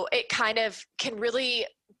 oh, it kind of can really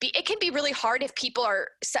be, it can be really hard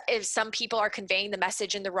if some people are conveying the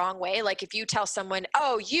message in the wrong way. Like if you tell someone,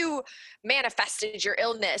 oh, you manifested your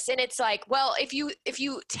illness. And it's like, well, if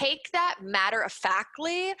you take that matter of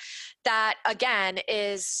factly, that again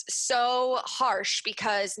is so harsh,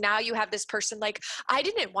 because now you have this person like, I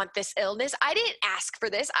didn't want this illness. I didn't ask for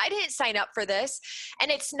this. I didn't sign up for this.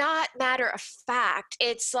 And it's not matter of fact.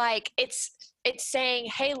 It's like, it's saying,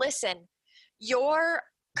 hey, listen, your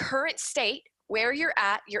current state, where you're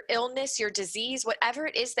at, your illness, your disease, whatever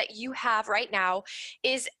it is that you have right now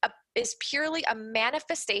is purely a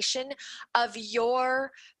manifestation of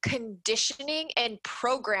your conditioning and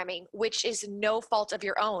programming, which is no fault of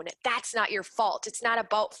your own. That's not your fault. It's not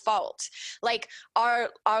about fault. Like our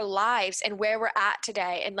lives and where we're at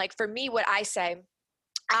today. And like for me, what I say,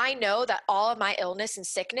 I know that all of my illness and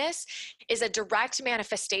sickness is a direct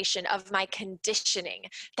manifestation of my conditioning.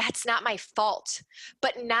 That's not my fault.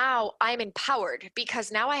 But now I'm empowered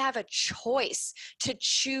because now I have a choice to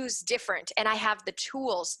choose different. And I have the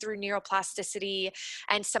tools through neuroplasticity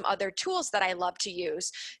and some other tools that I love to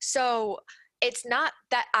use. So it's not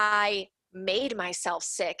that I made myself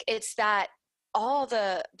sick, it's that all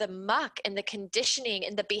the muck and the conditioning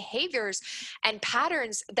and the behaviors and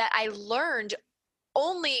patterns that I learned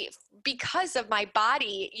only because of my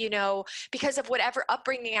body, because of whatever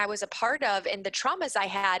upbringing I was a part of and the traumas I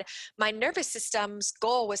had, my nervous system's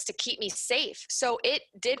goal was to keep me safe. So it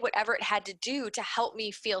did whatever it had to do to help me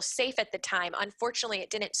feel safe at the time. Unfortunately, it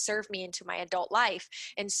didn't serve me into my adult life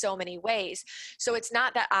in so many ways. So it's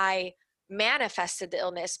not that I manifested the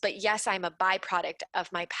illness, but yes, I'm a byproduct of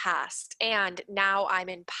my past. And now I'm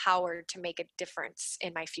empowered to make a difference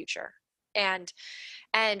in my future. And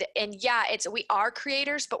yeah, we are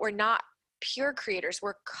creators, but we're not pure creators.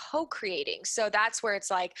 We're co-creating. So that's where it's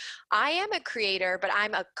like, I am a creator, but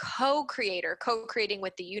I'm a co-creator, co-creating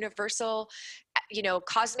with the universal,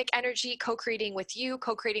 cosmic energy, co-creating with you,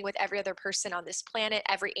 co-creating with every other person on this planet,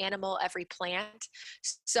 every animal, every plant.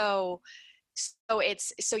 It's so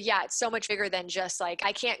much bigger than just like,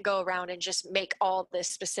 I can't go around and just make all this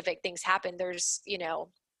specific things happen. There's,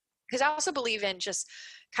 because I also believe in just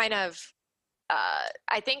kind of,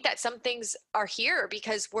 I think that some things are here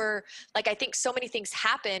because I think so many things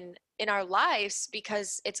happen in our lives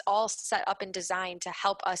because it's all set up and designed to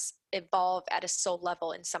help us evolve at a soul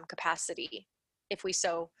level in some capacity. If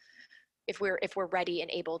we're ready and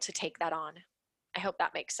able to take that on. I hope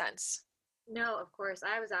that makes sense. No, of course.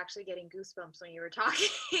 I was actually getting goosebumps when you were talking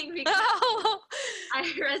because I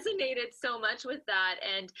resonated so much with that.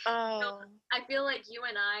 And I feel like you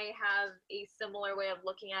and I have a similar way of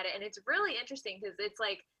looking at it. And it's really interesting because it's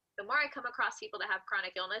like the more I come across people that have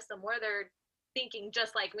chronic illness, the more they're thinking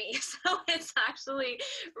just like me. So it's actually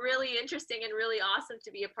really interesting and really awesome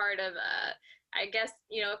to be a part of, I guess,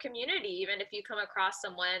 a community, even if you come across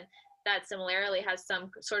someone that similarly has some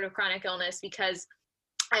sort of chronic illness, because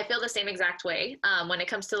I feel the same exact way. When it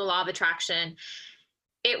comes to the law of attraction,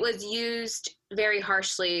 it was used very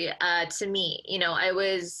harshly to me. I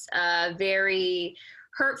was very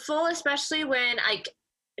hurtful, especially when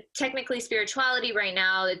technically spirituality right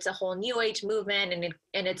now, it's a whole new age movement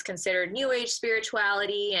and it's considered new age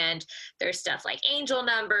spirituality. And there's stuff like angel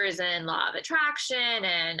numbers and law of attraction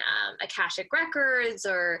and Akashic records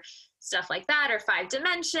or stuff like that, or 5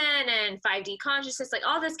 dimension and 5D consciousness, like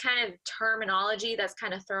all this kind of terminology that's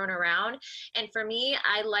kind of thrown around. And for me,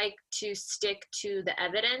 I like to stick to the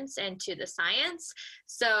evidence and to the science.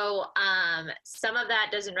 So some of that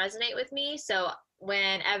doesn't resonate with me. So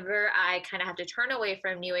whenever I kind of have to turn away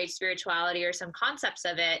from new age spirituality or some concepts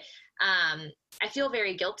of it, I feel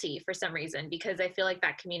very guilty for some reason, because I feel like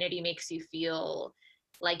that community makes you feel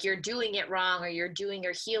like you're doing it wrong, or you're doing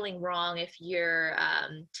your healing wrong if you're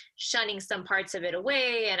shunning some parts of it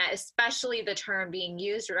away. And especially the term being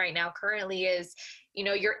used right now currently is,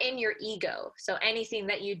 you're in your ego. So anything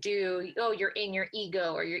that you do, you're in your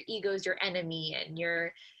ego, or your ego is your enemy. And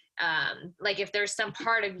you're like, if there's some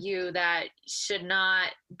part of you that should not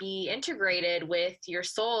be integrated with your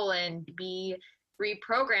soul and be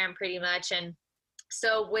reprogrammed pretty much. And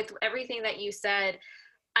so with everything that you said,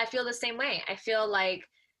 I feel the same way. I feel like,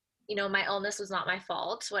 my illness was not my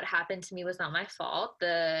fault. What happened to me was not my fault.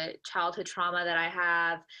 The childhood trauma that I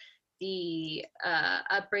have, the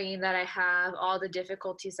upbringing that I have, all the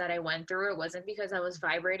difficulties that I went through, it wasn't because I was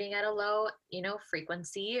vibrating at a low,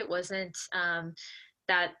 frequency. It wasn't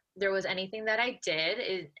that there was anything that I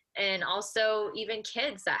did. And also even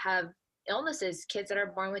kids that have illnesses, kids that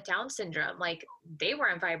are born with Down syndrome, like they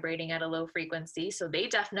weren't vibrating at a low frequency, so they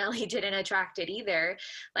definitely didn't attract it either.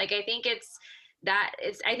 Like I think it's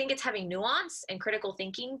having nuance and critical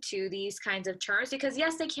thinking to these kinds of terms, because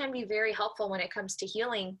yes, they can be very helpful when it comes to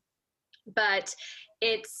healing, but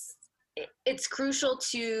it's crucial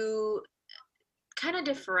to kind of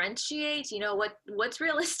differentiate, what's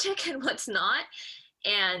realistic and what's not.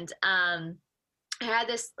 And I had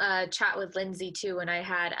this chat with Lindsay too, when I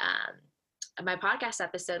had my podcast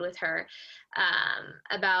episode with her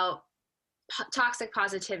about toxic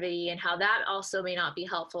positivity and how that also may not be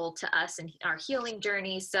helpful to us in our healing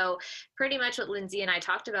journey. So pretty much what Lindsay and I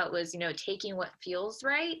talked about was, taking what feels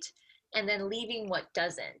right and then leaving what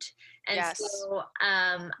doesn't. And yes. So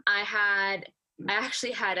I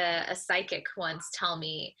actually had a psychic once tell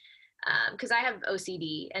me, because I have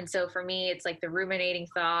OCD. And so for me, it's like the ruminating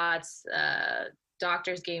thoughts,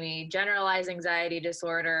 doctors gave me generalized anxiety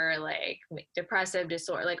disorder, like depressive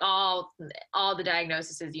disorder, like all the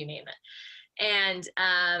diagnoses, you name it. And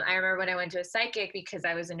I remember when I went to a psychic because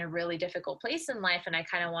I was in a really difficult place in life and I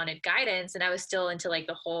kind of wanted guidance, and I was still into like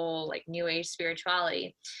the whole like new age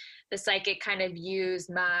spirituality. The psychic kind of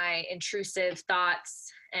used my intrusive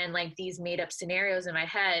thoughts and like these made up scenarios in my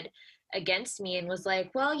head against me and was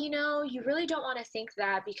like, well, you know, you really don't want to think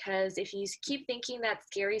that, because if you keep thinking that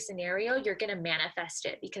scary scenario, you're going to manifest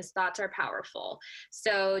it, because thoughts are powerful.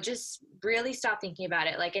 So just really stop thinking about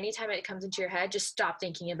it. Like anytime it comes into your head, just stop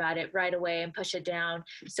thinking about it right away and push it down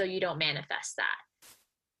so you don't manifest that.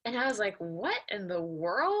 And I was like, what in the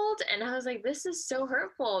world? And I was like, this is so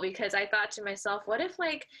hurtful, because I thought to myself, what if,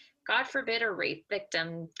 like, God forbid, a rape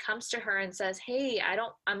victim comes to her and says, hey,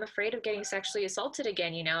 I'm afraid of getting sexually assaulted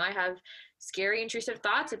again. You know, I have scary, intrusive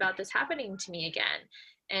thoughts about this happening to me again.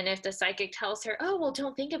 And if the psychic tells her, oh, well,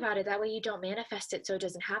 don't think about it, that way you don't manifest it so it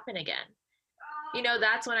doesn't happen again. You know,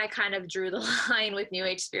 that's when I kind of drew the line with New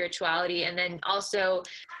Age spirituality. And then also,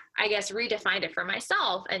 I guess, redefined it for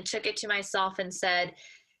myself and took it to myself and said,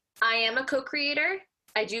 I am a co-creator.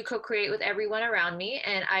 I do co-create with everyone around me,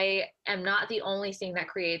 and I am not the only thing that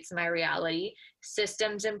creates my reality.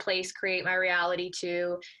 Systems in place create my reality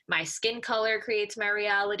too. My skin color creates my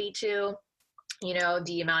reality too. You know,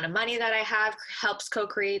 the amount of money that I have helps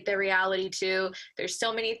co-create the reality too. There's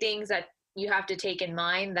so many things that you have to take in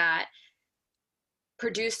mind that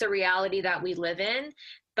produce the reality that we live in,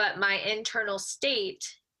 but my internal state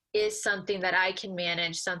is something that I can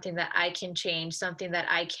manage, something that I can change, something that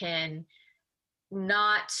I can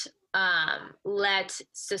not let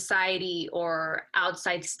society or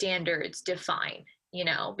outside standards define, you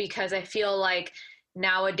know, because I feel like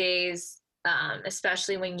nowadays,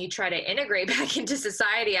 especially when you try to integrate back into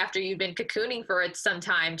society after you've been cocooning for some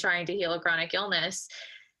time trying to heal a chronic illness,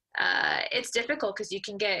 it's difficult because you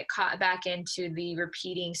can get caught back into the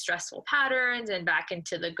repeating stressful patterns and back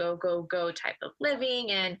into the go, go, go type of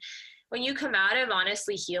living. And when you come out of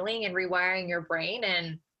honestly healing and rewiring your brain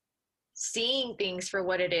and seeing things for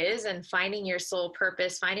what it is and finding your soul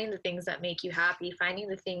purpose, finding the things that make you happy, finding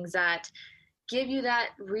the things that give you that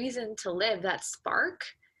reason to live, that spark,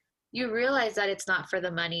 you realize that it's not for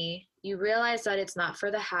the money. You realize that it's not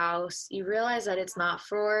for the house. You realize that it's not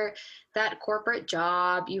for that corporate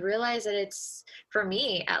job. You realize that it's, for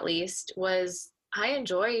me at least, was I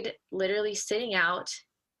enjoyed literally sitting out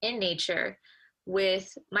in nature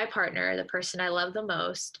with my partner, the person I love the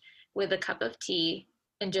most, with a cup of tea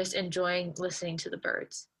and just enjoying listening to the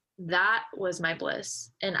birds. That was my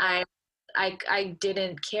bliss. And I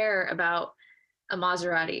didn't care about a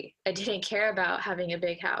Maserati. I didn't care about having a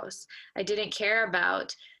big house. I didn't care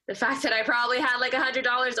about the fact that I probably had like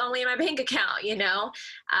 $100 only in my bank account, you know.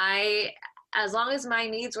 As long as my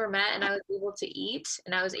needs were met and I was able to eat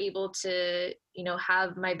and I was able to, you know,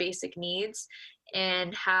 have my basic needs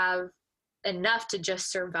and have enough to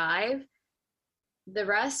just survive, the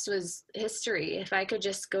rest was history. If I could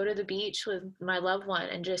just go to the beach with my loved one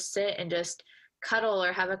and just sit and just cuddle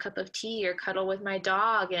or have a cup of tea or cuddle with my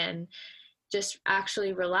dog and just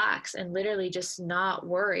actually relax and literally just not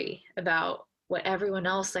worry about what everyone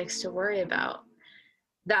else likes to worry about,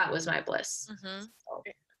 that was my bliss. Mm-hmm. So.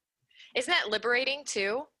 Isn't that liberating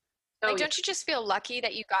too? Like, don't you just feel lucky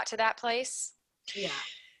that you got to that place? Yeah.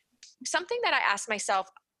 Something that I ask myself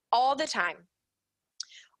all the time,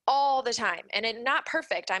 and it's not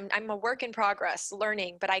perfect. I'm a work in progress,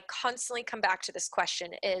 learning, but I constantly come back to this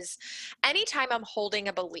question is anytime I'm holding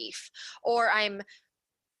a belief or I'm,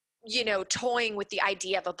 you know, toying with the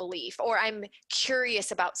idea of a belief or I'm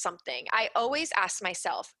curious about something, I always ask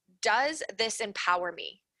myself, does this empower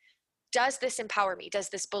me? Does this empower me? Does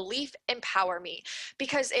this belief empower me?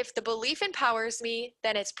 Because if the belief empowers me,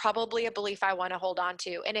 then it's probably a belief I want to hold on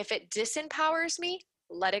to. And if it disempowers me,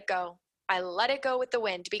 let it go. I let it go with the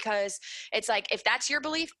wind, because it's like, if that's your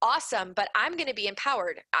belief, awesome, but I'm going to be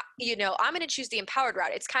empowered. You know, I'm going to choose the empowered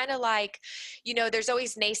route. It's kind of like, you know, there's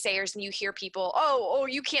always naysayers and you hear people, oh,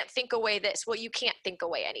 you can't think away this. Well, you can't think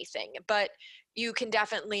away anything, but you can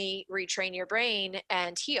definitely retrain your brain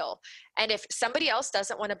and heal. And if somebody else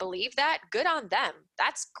doesn't want to believe that, good on them.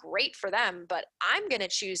 That's great for them. But I'm going to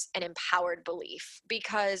choose an empowered belief,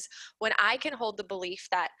 because when I can hold the belief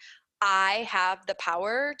that I have the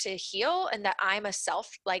power to heal and that I'm a self,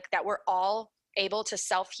 like that we're all able to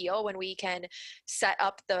self-heal when we can set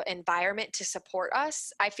up the environment to support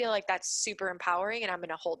us, I feel like that's super empowering, and I'm going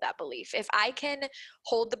to hold that belief. If I can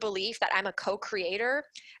hold the belief that I'm a co-creator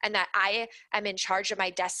and that I am in charge of my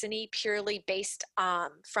destiny purely based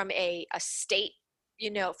from a state, you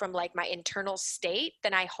know, from like my internal state,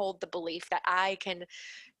 then I hold the belief that I can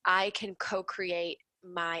co-create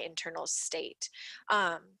my internal state.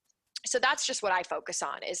 So that's just what I focus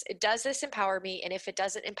on is, does this empower me? And if it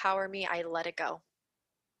doesn't empower me, I let it go.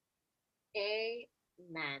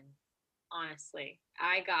 Amen. Honestly,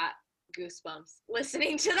 I got goosebumps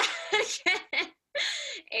listening to that again.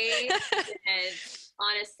 Amen.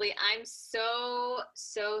 Honestly, I'm so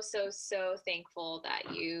thankful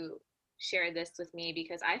that you shared this with me,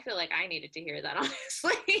 because I feel like I needed to hear that,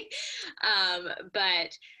 honestly.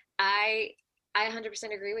 But I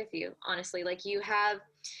 100% agree with you, honestly. Like,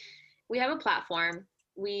 we have a platform.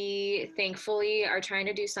 We thankfully are trying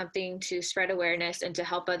to do something to spread awareness and to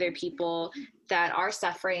help other people that are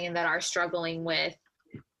suffering and that are struggling with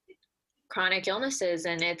chronic illnesses,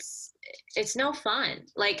 and it's no fun.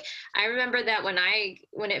 Like, I remember that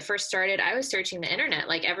when it first started, I was searching the internet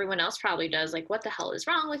like everyone else probably does, like, what the hell is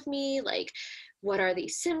wrong with me? Like, what are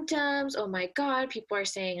these symptoms? Oh my God, people are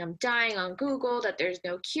saying I'm dying on Google, that there's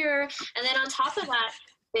no cure. And then on top of that,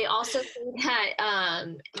 they also say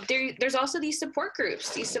that there's also these support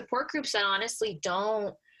groups that honestly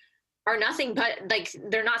are nothing but, like,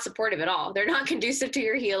 they're not supportive at all. They're not conducive to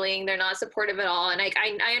your healing. They're not supportive at all. And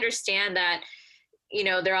I understand that, you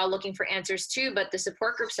know, they're all looking for answers too, but the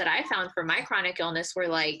support groups that I found for my chronic illness were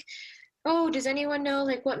like, oh, does anyone know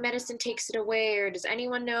like what medicine takes it away? Or does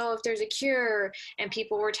anyone know if there's a cure? And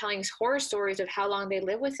people were telling horror stories of how long they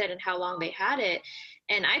live with it and how long they had it.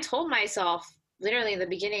 And I told myself, literally in the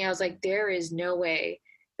beginning, I was like, there is no way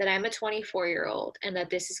that I'm a 24-year-old and that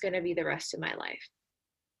this is going to be the rest of my life.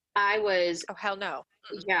 Oh, hell no.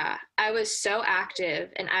 Yeah, I was so active,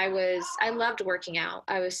 and I loved working out.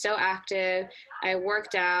 I was so active. I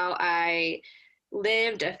worked out. I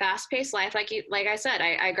lived a fast-paced life. Like I said,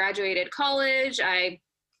 I graduated college. I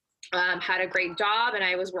had a great job, and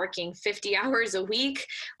I was working 50 hours a week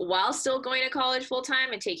while still going to college full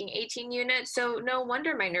time and taking 18 units. So no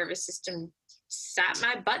wonder my nervous system sat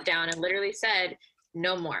my butt down and literally said,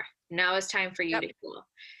 no more. Now it's time for you to heal.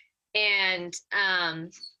 And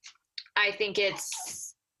I think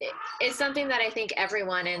it's something that I think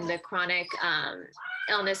everyone in the chronic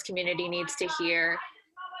illness community needs to hear,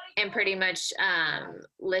 and pretty much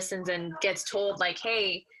listens and gets told, like,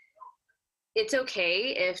 hey, it's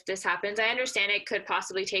okay if this happens. I understand it could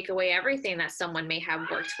possibly take away everything that someone may have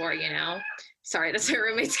worked for, you know. Sorry, that's my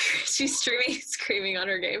roommate. She's screaming on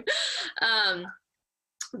her game.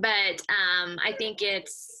 But I think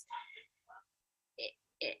it's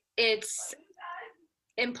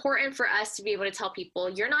important for us to be able to tell people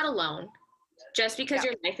you're not alone. Just because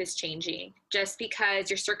your life is changing, just because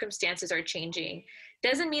your circumstances are changing,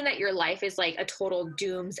 doesn't mean that your life is like a total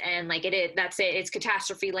doom's end. Like that's it. It's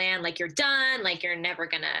catastrophe land. Like you're done. Like you're never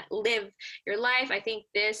gonna live your life. I think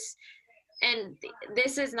this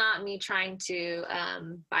is not me trying to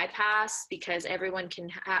bypass, because everyone can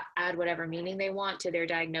add whatever meaning they want to their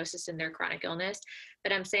diagnosis and their chronic illness.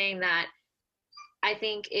 But I'm saying that I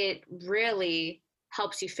think it really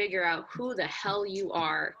helps you figure out who the hell you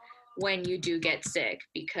are when you do get sick,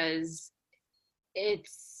 because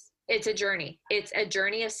it's a journey. It's a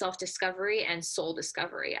journey of self-discovery and soul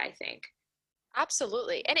discovery, I think.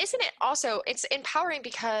 Absolutely. And isn't it also, it's empowering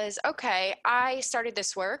because, okay, I started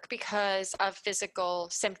this work because of physical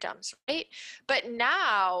symptoms, right? But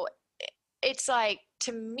now it's like,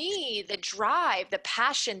 to me, the drive, the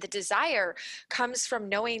passion, the desire comes from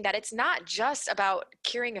knowing that it's not just about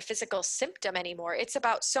curing a physical symptom anymore. It's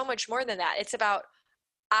about so much more than that. It's about,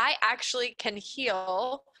 I actually can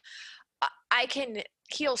heal. I can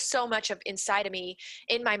heal so much of inside of me,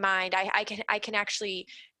 in my mind. I can actually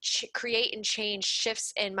create and change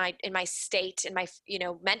shifts in my state, in my,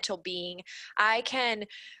 mental being. I can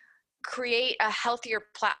create a healthier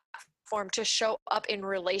platform to show up in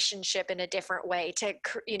relationship in a different way, to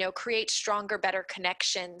create stronger, better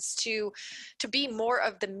connections, to be more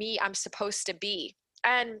of the me I'm supposed to be.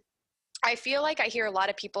 And I feel like I hear a lot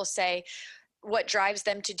of people say what drives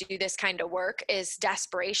them to do this kind of work is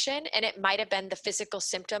desperation. And it might have been the physical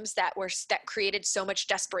symptoms that created so much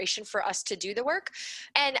desperation for us to do the work.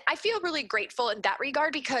 And I feel really grateful in that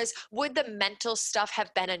regard, because would the mental stuff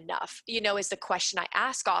have been enough, is the question I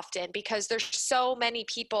ask often, because there's so many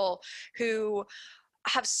people who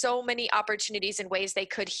have so many opportunities and ways they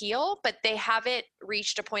could heal, but they haven't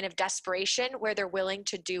reached a point of desperation where they're willing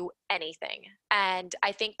to do anything. And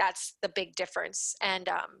I think that's the big difference. And,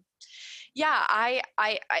 yeah, I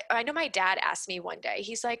know my dad asked me one day,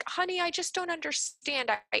 he's like, honey, I just don't understand.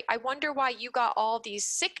 I wonder why you got all these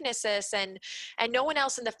sicknesses and no one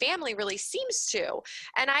else in the family really seems to.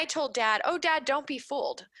 And I told Dad, oh, Dad, don't be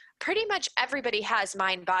fooled. Pretty much everybody has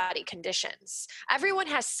mind-body conditions. Everyone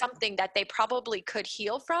has something that they probably could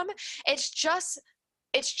heal from. It's just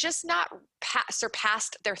it's just not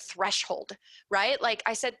surpassed their threshold, right? Like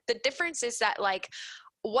I said, the difference is that like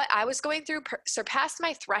what I was going through surpassed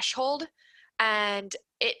my threshold, and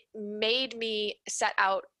it made me set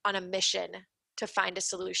out on a mission to find a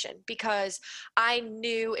solution, because I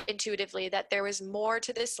knew intuitively that there was more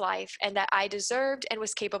to this life and that I deserved and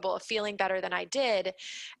was capable of feeling better than I did.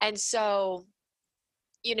 And so,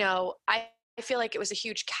 you know, I feel like it was a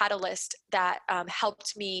huge catalyst that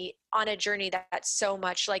helped me on a journey that's so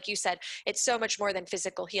much, like you said, it's so much more than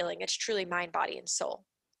physical healing. It's truly mind, body, and soul.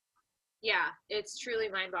 Yeah, it's truly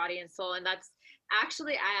mind, body, and soul. And that's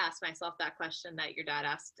actually, I asked myself that question that your dad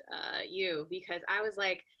asked you, because I was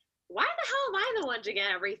like, why the hell am I the one to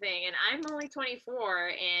get everything? And I'm only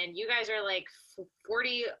 24, and you guys are like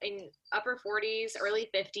 40, in upper 40s, early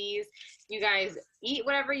 50s. You guys eat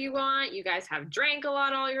whatever you want. You guys have drank a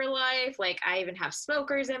lot all your life. Like, I even have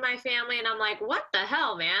smokers in my family. And I'm like, what the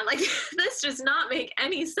hell, man? Like, this does not make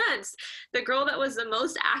any sense. The girl that was the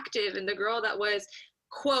most active and the girl that was,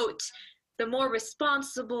 quote, the more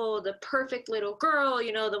responsible, the perfect little girl,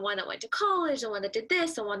 you know, the one that went to college, the one that did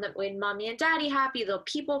this, the one that made mommy and daddy happy, the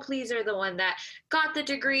people pleaser, the one that got the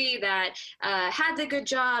degree, that had the good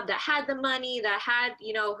job, that had the money, that had,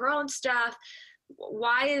 you know, her own stuff.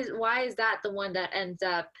 Why is that the one that ends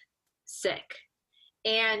up sick?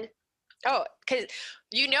 And oh, because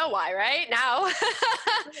you know why, right? Now.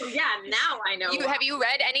 Yeah, now I know. Have you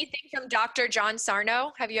read anything from Dr. John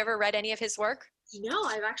Sarno? Have you ever read any of his work? No,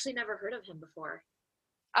 I've actually never heard of him before.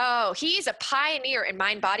 Oh, he's a pioneer in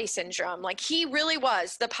mind-body syndrome. Like, he really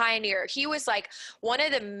was the pioneer. He was like one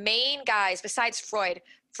of the main guys besides Freud.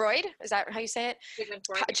 Freud, is that how you say it?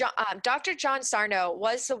 Dr. John Sarno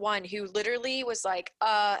was the one who literally was like,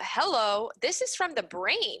 hello, this is from the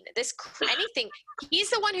brain. Anything. He's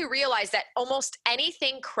the one who realized that almost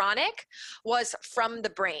anything chronic was from the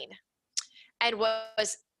brain and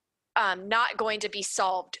was not going to be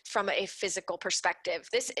solved from a physical perspective.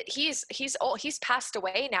 He's old. He's passed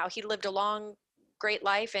away now. He lived a long, great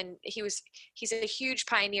life, and he's a huge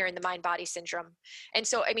pioneer in the mind body syndrome. And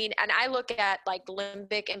so, I mean, and I look at like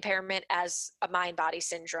limbic impairment as a mind body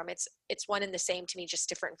syndrome. It's one and the same to me, just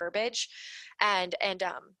different verbiage. And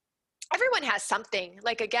everyone has something.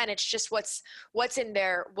 Like, again, it's just what's in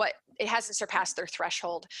there, what it hasn't surpassed their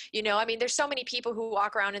threshold. You know, I mean, there's so many people who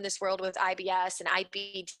walk around in this world with IBS and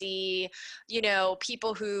IBD, you know,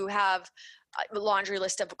 people who have a laundry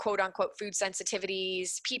list of quote unquote food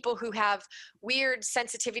sensitivities, people who have weird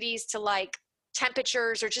sensitivities to like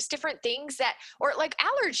temperatures or just different things or like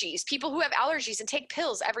allergies, people who have allergies and take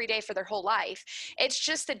pills every day for their whole life. It's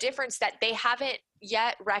just the difference that they haven't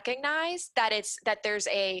yet recognized that there's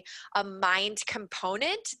a mind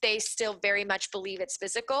component. They still very much believe it's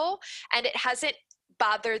physical, and it hasn't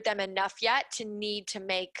bothered them enough yet to need to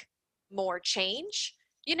make more change.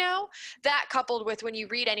 You know, that coupled with when you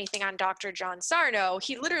read anything on Dr. John Sarno,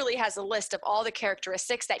 he literally has a list of all the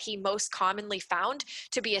characteristics that he most commonly found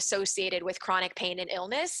to be associated with chronic pain and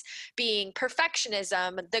illness, being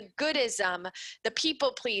perfectionism, the goodism, the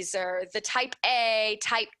people pleaser, the type A,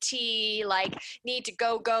 type T, like need to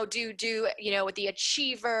go, do, you know, with the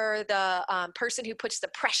achiever, the person who puts the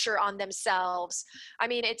pressure on themselves. I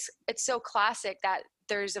mean, it's so classic that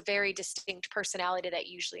there's a very distinct personality that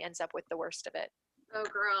usually ends up with the worst of it. Oh,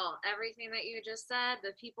 girl, everything that you just said,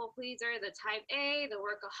 the people pleaser, the type A, the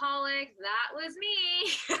workaholic, that was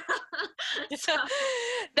me. So,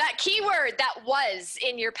 that keyword that was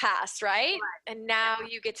in your past, right? And now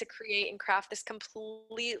you get to create and craft this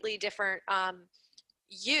completely different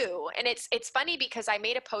you. And it's funny because I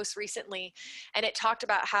made a post recently and it talked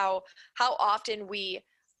about how often we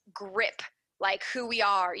grip like who we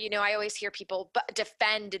are. You know, I always hear people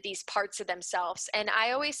defend these parts of themselves. And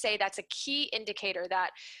I always say that's a key indicator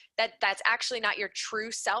that's actually not your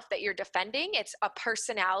true self that you're defending. It's a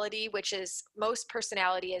personality, which is most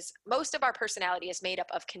of our personality is made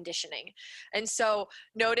up of conditioning. And so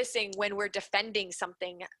noticing when we're defending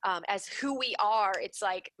something as who we are, it's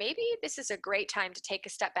like, maybe this is a great time to take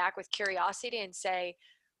a step back with curiosity and say,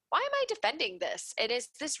 why am I defending this? And is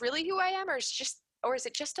this really who I am, or is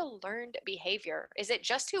it just a learned behavior? Is it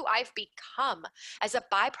just who I've become as a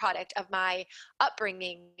byproduct of my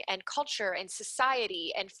upbringing and culture and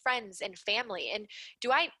society and friends and family? And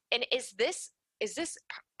is this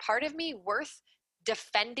part of me worth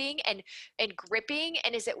defending and gripping?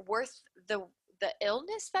 And is it worth the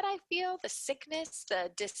illness that I feel, the sickness,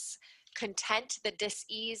 the discontent, the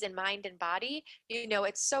dis-ease in mind and body? You know,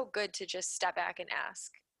 it's so good to just step back and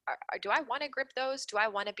ask, do I want to grip those? Do I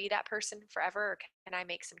want to be that person forever? Or can I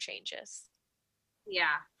make some changes?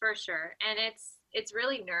 Yeah, for sure. And it's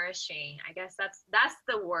really nourishing. I guess that's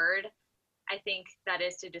the word. I think that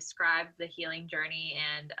is to describe the healing journey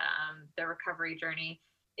and the recovery journey,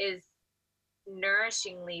 is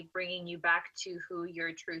nourishingly bringing you back to who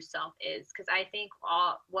your true self is. Because I think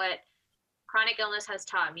what chronic illness has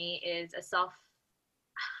taught me is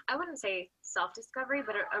I wouldn't say self-discovery,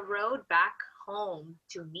 but a road back home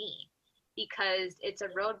to me, because it's a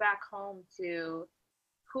road back home to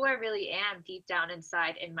who I really am deep down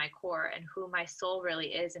inside in my core, and who my soul really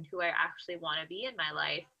is, and who I actually want to be in my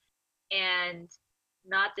life, and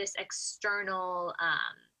not this external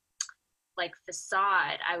like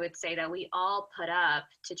facade, I would say, that we all put up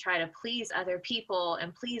to try to please other people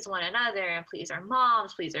and please one another and please our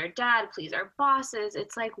moms, please our dad, please our bosses.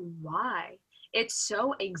 It's like, why? It's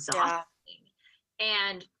so exhausting.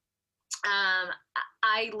 Yeah. And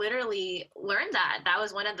I literally learned that. That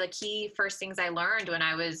was one of the key first things I learned when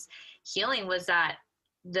I was healing, was that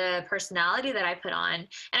the personality that I put on. And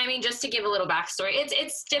I mean, just to give a little backstory,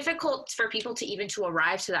 it's difficult for people to even to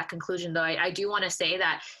arrive to that conclusion, though. I do want to say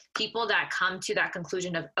that people that come to that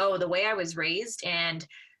conclusion of, oh, the way I was raised and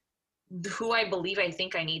who I believe I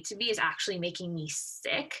think I need to be is actually making me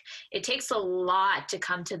sick. It takes a lot to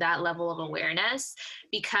come to that level of awareness,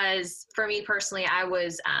 because for me personally, I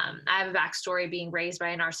have a backstory being raised by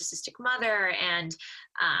a narcissistic mother, and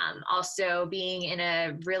also being in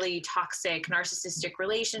a really toxic narcissistic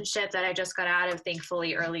relationship that I just got out of,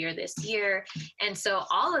 thankfully, earlier this year. And so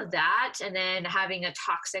all of that, and then having a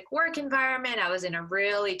toxic work environment, I was in a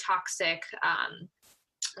really toxic,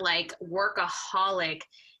 like workaholic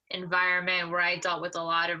environment where I dealt with a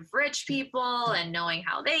lot of rich people and knowing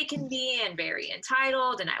how they can be, and very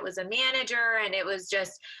entitled, and I was a manager, and it was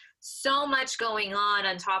just so much going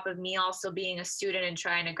on top of me also being a student and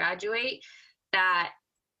trying to graduate, that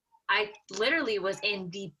I literally was in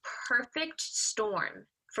the perfect storm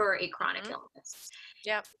for a chronic illness.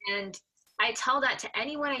 Yep. And I tell that to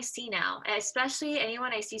anyone I see now, especially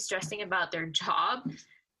anyone I see stressing about their job.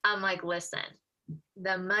 I'm like, listen,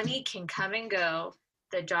 the money can come and go.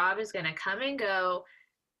 The job is going to come and go.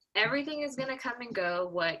 Everything is going to come and go.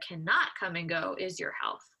 What cannot come and go is your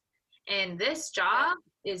health. And this job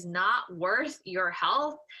is not worth your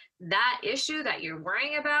health. That issue that you're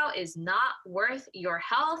worrying about is not worth your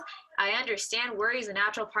health. I understand worry is a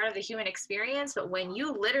natural part of the human experience, but when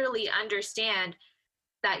you literally understand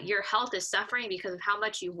that your health is suffering because of how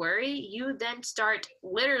much you worry, you then start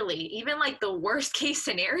literally, even like the worst case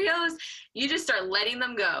scenarios, you just start letting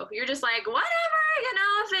them go. You're just like, whatever,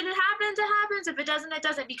 if it happens, it happens. If it doesn't, it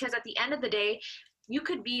doesn't. Because at the end of the day, you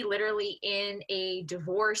could be literally in a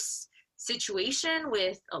divorce situation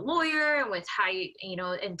with a lawyer and with high,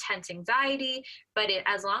 intense anxiety. But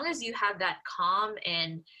as long as you have that calm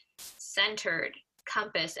and centered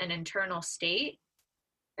compass and internal state,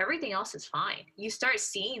 everything else is fine. You start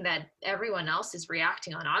seeing that everyone else is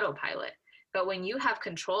reacting on autopilot. But when you have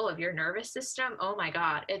control of your nervous system, oh my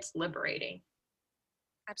God, it's liberating.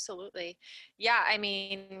 Absolutely. Yeah. I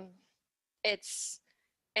mean,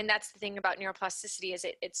 and that's the thing about neuroplasticity, is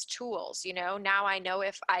it's tools, now I know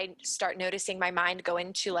if I start noticing my mind go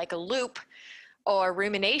into like a loop or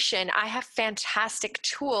rumination, I have fantastic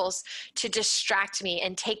tools to distract me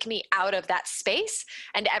and take me out of that space.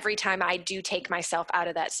 And every time I do take myself out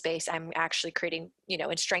of that space, I'm actually creating,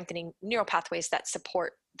 and strengthening neural pathways that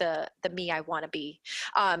support the me I want to be.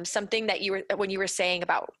 Something that when you were saying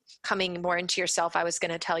about coming more into yourself, I was going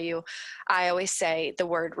to tell you, I always say the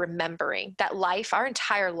word remembering, that our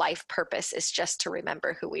entire life purpose is just to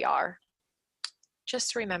remember who we are.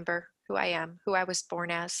 Just to remember who I am, who I was born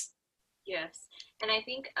as. Yes. And I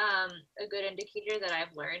think a good indicator that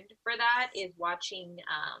I've learned for that is watching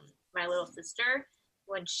my little sister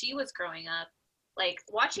when she was growing up, like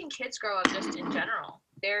watching kids grow up just in general.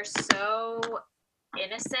 They're so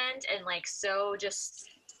innocent and like so just,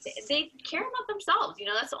 they care about themselves.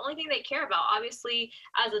 That's the only thing they care about. Obviously,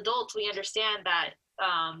 as adults, we understand that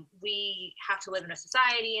we have to live in a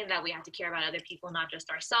society and that we have to care about other people, not just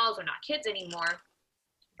ourselves. We're not kids anymore.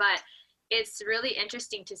 But it's really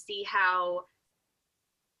interesting to see how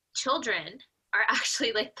children are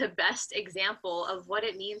actually like the best example of what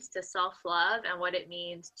it means to self-love and what it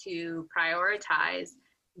means to prioritize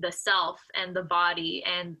the self and the body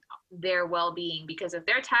and their well-being. Because if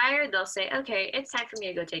they're tired, they'll say, okay, it's time for me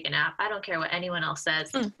to go take a nap. I don't care what anyone else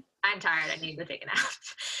says. I'm tired. I need to go take a nap.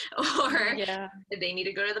 Or if they need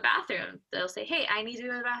to go to the bathroom, they'll say, hey, I need to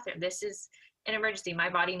go to the bathroom. This is an emergency. My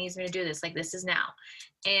body needs me to do this. Like, this is now.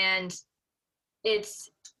 And it's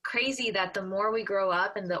crazy that the more we grow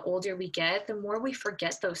up and the older we get, the more we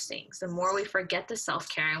forget those things, the more we forget the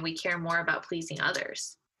self-care, and we care more about pleasing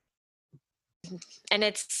others. And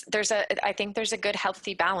I think there's a good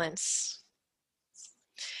healthy balance.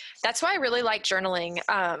 That's why I really like journaling.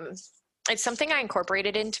 It's something I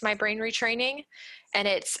incorporated into my brain retraining, and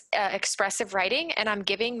it's expressive writing, and I'm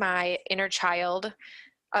giving my inner child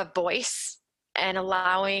a voice and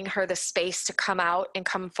allowing her the space to come out and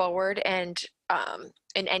come forward, and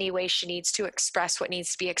in any way she needs to express what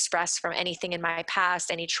needs to be expressed from anything in my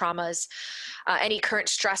past, any traumas, any current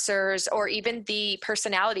stressors, or even the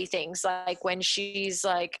personality things, like when she's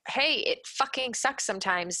like, hey, it fucking sucks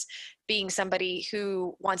sometimes being somebody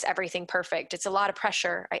who wants everything perfect. It's a lot of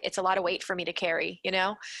pressure. It's a lot of weight for me to carry, you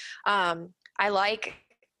know? I like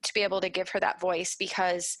to be able to give her that voice,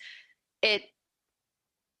 because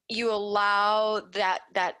you allow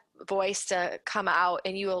that voice to come out,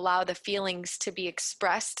 and you allow the feelings to be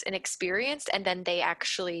expressed and experienced, and then they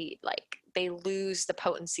actually, like, they lose the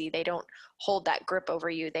potency. They don't hold that grip over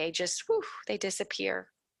you. They just, they disappear.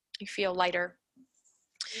 You feel lighter.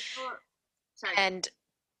 Sorry. And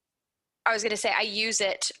I was going to say, I use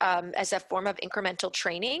it as a form of incremental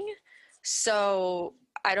training. So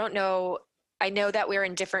I don't know. I know that we're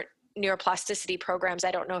in different neuroplasticity programs.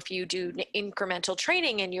 I don't know if you do incremental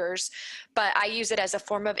training in yours, but I use it as a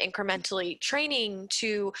form of incrementally training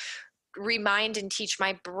to remind and teach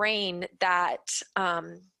my brain that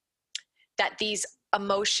that these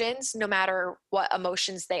emotions, no matter what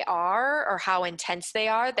emotions they are or how intense they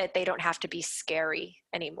are, that they don't have to be scary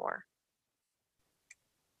anymore.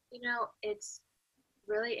 You know, it's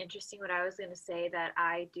really interesting. What I was going to say that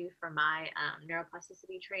I do for my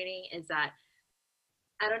neuroplasticity training is that,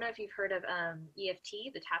 I don't know if you've heard of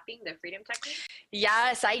EFT, the tapping, the freedom technique.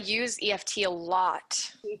 Yes, I use EFT a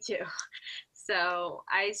lot. Me too. So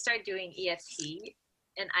I started doing EFT,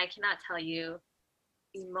 and I cannot tell you,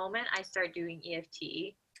 the moment I start doing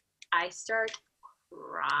EFT, I start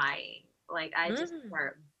crying. Like, I just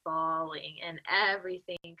start bawling, and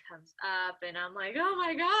everything comes up, and I'm like, oh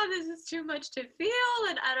my God, this is too much to feel,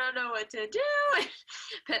 and I don't know what to do.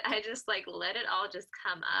 But I just like let it all just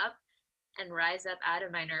come up and rise up out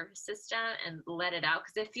of my nervous system and let it out.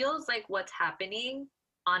 Because it feels like what's happening,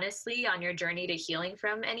 honestly, on your journey to healing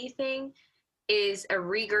from anything is a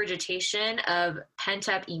regurgitation of pent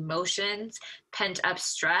up emotions, pent up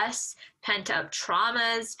stress, pent up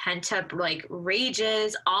traumas, pent up like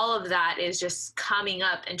rages. All of that is just coming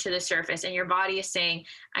up into the surface, and your body is saying,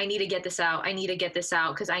 I need to get this out. I need to get this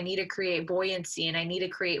out, because I need to create buoyancy, and I need to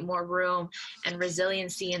create more room and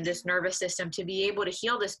resiliency in this nervous system to be able to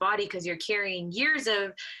heal this body, because you're carrying years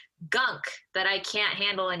of gunk that I can't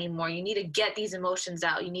handle anymore. You need to get these emotions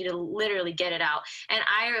out. You need to literally get it out. And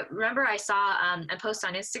I remember I saw a post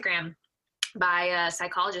on Instagram by a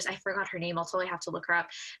psychologist. I forgot her name. I'll totally have to look her up.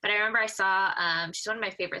 But I remember I saw, she's one of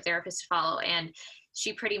my favorite therapists to follow. And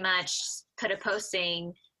she pretty much put a post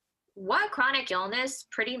saying, what chronic illness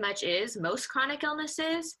pretty much is, most chronic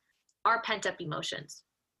illnesses are pent up emotions.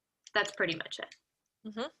 That's pretty much it.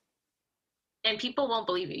 Mm-hmm. And people won't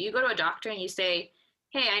believe you. You go to a doctor and you say,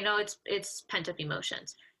 hey, I know it's pent up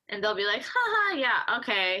emotions. And they'll be like, haha, yeah,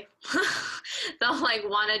 okay. They'll like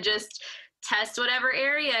want to just test whatever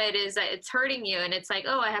area it is that it's hurting you. And it's like,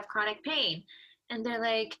 oh, I have chronic pain. And they're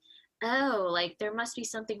like, oh, like there must be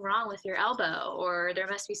something wrong with your elbow, or there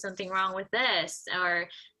must be something wrong with this. Or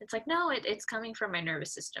it's like, no, it's coming from my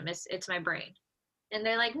nervous system. It's my brain. And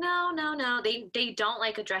they're like, no. They don't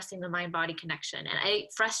like addressing the mind-body connection. And it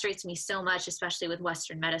frustrates me so much, especially with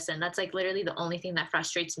Western medicine. That's like literally the only thing that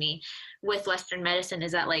frustrates me with Western medicine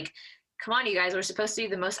is that, like, come on, you guys, we're supposed to be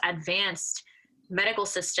the most advanced medical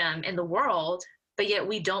system in the world, but yet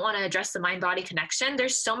we don't want to address the mind-body connection.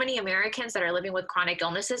 There's so many Americans that are living with chronic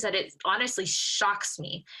illnesses that it honestly shocks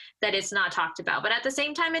me that it's not talked about. But at the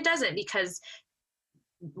same time, it doesn't, because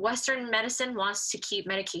Western medicine wants to keep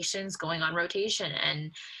medications going on rotation.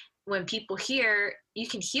 And when people hear you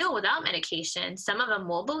can heal without medication, some of them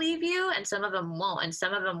will believe you and some of them won't. And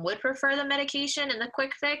some of them would prefer the medication and the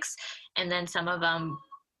quick fix. And then some of them,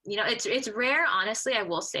 you know, it's rare, honestly, I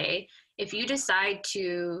will say, if you decide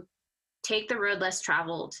to take the road less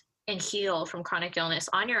traveled and heal from chronic illness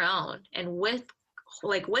on your own, and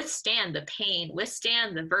withstand the pain,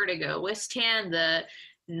 withstand the vertigo, withstand the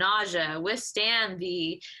nausea, withstand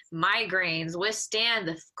the migraines, withstand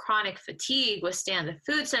the chronic fatigue, withstand the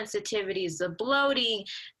food sensitivities, the bloating,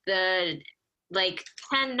 the like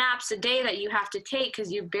 10 naps a day that you have to take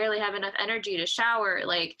because you barely have enough energy to shower.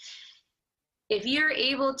 Like, if you're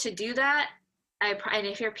able to do that, and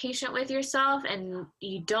if you're patient with yourself and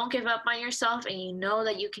you don't give up on yourself and you know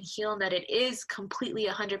that you can heal and that it is completely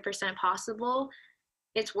 100% possible,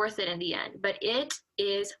 it's worth it in the end. But it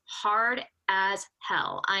is hard as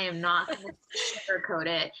hell. I am not going to sugarcoat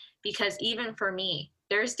it, because even for me,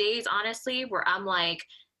 there's days, honestly, where I'm like,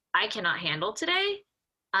 I cannot handle today.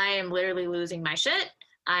 I am literally losing my shit.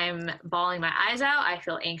 I'm bawling my eyes out. I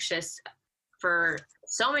feel anxious for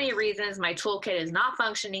so many reasons. My toolkit is not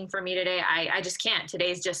functioning for me today. I just can't.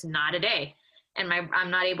 Today's just not a day. And I'm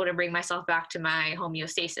not able to bring myself back to my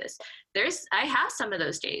homeostasis. I have some of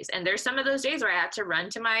those days. And there's some of those days where I have to run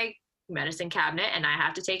to my medicine cabinet and I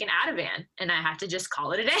have to take an Ativan and I have to just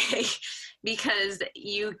call it a day because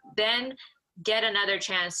you then get another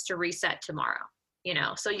chance to reset tomorrow.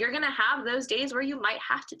 So you're going to have those days where you might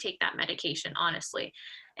have to take that medication, honestly.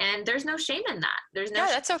 And there's no shame in that. Yeah,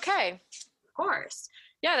 that's okay. Of course.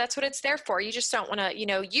 Yeah, that's what it's there for. You just don't want to,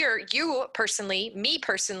 you personally, me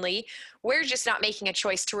personally, we're just not making a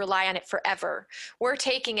choice to rely on it forever. We're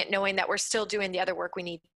taking it knowing that we're still doing the other work we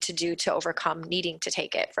need to do to overcome needing to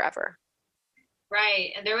take it forever.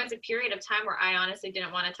 Right. And there was a period of time where I honestly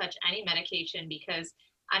didn't want to touch any medication because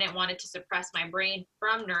I didn't want it to suppress my brain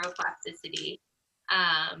from neuroplasticity.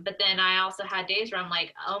 But then I also had days where I'm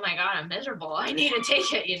like, oh my God, I'm miserable. I need to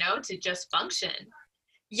take it, to just function.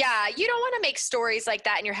 Yeah, you don't want to make stories like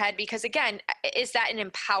that in your head because, again, is that an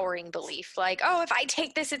empowering belief? Like, oh, if I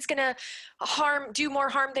take this, it's going to do more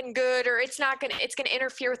harm than good, or it's going to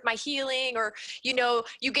interfere with my healing, or,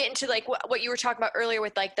 you get into like what you were talking about earlier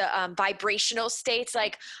with like the vibrational states.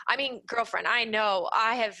 Like, I mean, girlfriend, I know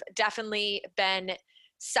I have definitely been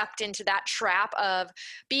sucked into that trap of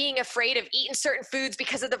being afraid of eating certain foods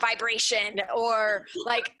because of the vibration, or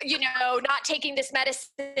like, not taking this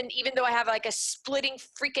medicine, even though I have like a splitting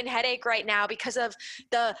freaking headache right now because of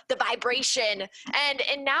the vibration.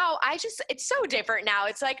 And now it's so different now.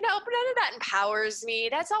 It's like, no, none of that empowers me.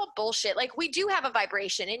 That's all bullshit. Like, we do have a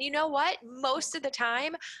vibration. And you know what? Most of the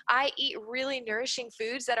time I eat really nourishing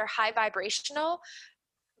foods that are high vibrational,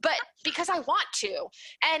 but because I want to.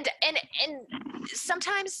 And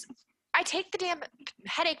sometimes I take the damn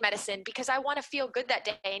headache medicine because I want to feel good that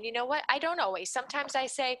day. And you know what? I don't always. Sometimes I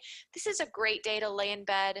say, this is a great day to lay in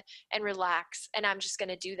bed and relax, and I'm just going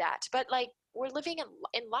to do that. But like, we're living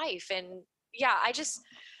in life, and yeah, I just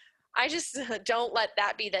don't let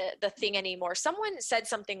that be the thing anymore. Someone said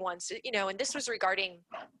something once, and this was regarding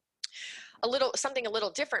something a little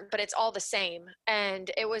different, but it's all the same. And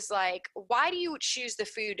it was like, why do you choose the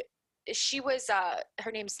food? She was,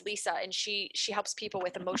 her name's Lisa, and she helps people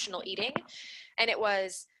with emotional eating. And it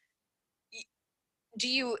was,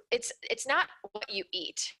 it's not what you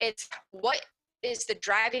eat. It's what is the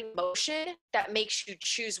driving motion that makes you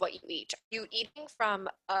choose what you eat. Are you eating from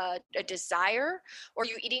a desire, or are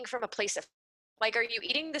you eating from a place of, like, are you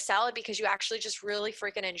eating the salad because you actually just really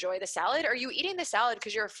freaking enjoy the salad? Or are you eating the salad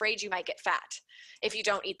because you're afraid you might get fat if you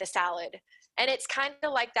don't eat the salad? And it's kind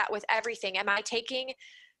of like that with everything. Am I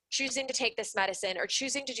choosing to take this medicine or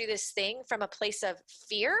choosing to do this thing from a place of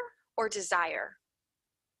fear or desire?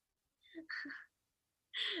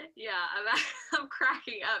 Yeah, I'm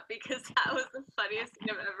cracking up because that was the funniest thing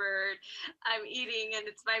I've ever heard. I'm eating and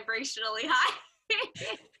it's vibrationally high.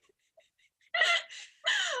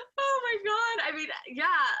 Oh my God. I mean, yeah,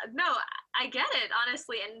 no, I get it,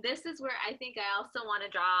 honestly. And this is where I think I also want to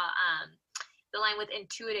draw the line with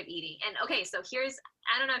intuitive eating. And okay, so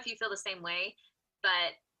I don't know if you feel the same way,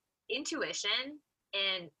 but intuition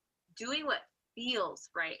and doing what feels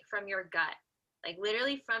right from your gut, like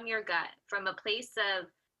literally from your gut, from a place of,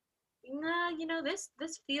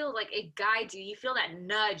 this feels like it guides you. You feel that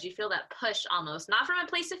nudge, you feel that push almost, not from a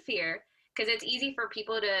place of fear, because it's easy for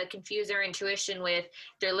people to confuse their intuition with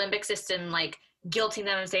their limbic system, like guilting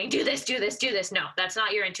them and saying, do this, do this, do this. No, that's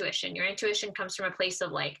not your intuition. Your intuition comes from a place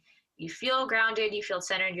of like, you feel grounded, you feel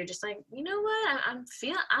centered. You're just like, you know what? I'm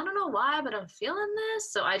feeling, I don't know why, but I'm feeling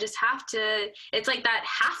this. So I just have to, it's like that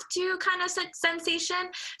have to kind of sensation.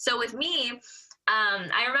 So with me,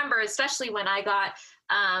 I remember, especially when I got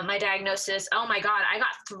my diagnosis, oh my God, I got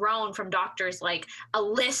thrown from doctors like a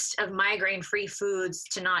list of migraine-free foods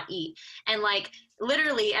to not eat. And like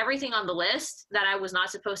literally everything on the list that I was not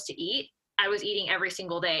supposed to eat, I was eating every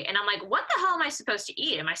single day. And I'm like, what the hell am I supposed to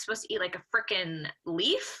eat? Am I supposed to eat like a freaking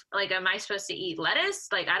leaf? Like, am I supposed to eat lettuce?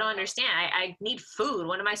 Like, I don't understand. I need food.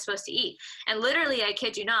 What am I supposed to eat? And literally, I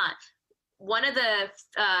kid you not, one of the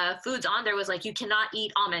foods on there was like, you cannot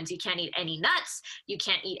eat almonds. You can't eat any nuts. You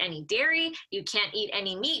can't eat any dairy. You can't eat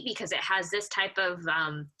any meat because it has this type of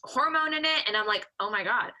hormone in it. And I'm like, oh my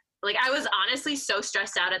God. Like, I was honestly so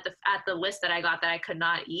stressed out at the list that I got that I could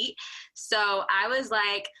not eat. So I was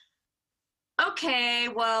like, okay,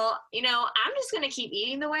 well, I'm just going to keep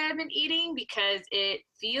eating the way I've been eating because it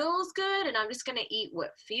feels good, and I'm just going to eat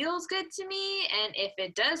what feels good to me. And if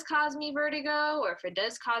it does cause me vertigo, or if it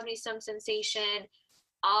does cause me some sensation,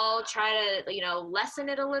 I'll try to, lessen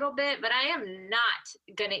it a little bit, but I am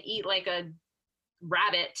not going to eat like a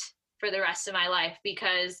rabbit for the rest of my life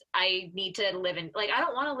because I need to live in, like, I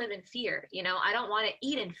don't want to live in fear. You know, I don't want to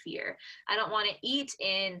eat in fear. I don't want to eat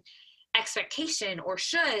in expectation or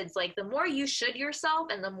shoulds. Like, the more you should yourself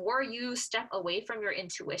and the more you step away from your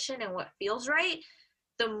intuition and what feels right,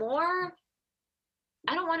 the more,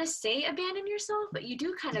 I don't want to say abandon yourself, but you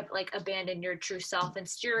do kind of like abandon your true self and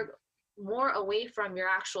steer more away from your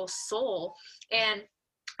actual soul. And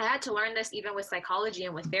I had to learn this even with psychology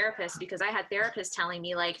and with therapists, because I had therapists telling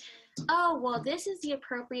me like, oh, well, this is the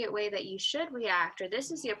appropriate way that you should react, or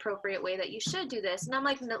this is the appropriate way that you should do this. And I'm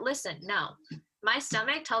like, no, listen, no, my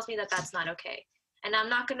stomach tells me that that's not okay. And I'm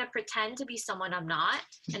not going to pretend to be someone I'm not.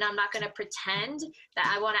 And I'm not going to pretend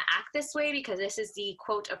that I want to act this way because this is the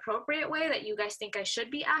quote appropriate way that you guys think I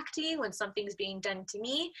should be acting when something's being done to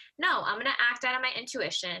me. No, I'm going to act out of my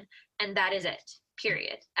intuition. And that is it,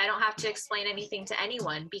 period. I don't have to explain anything to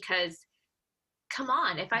anyone because, come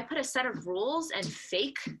on, if I put a set of rules and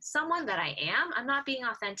fake someone that I am, I'm not being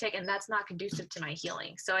authentic, and that's not conducive to my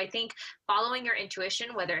healing. So I think following your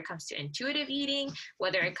intuition, whether it comes to intuitive eating,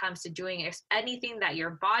 whether it comes to doing anything that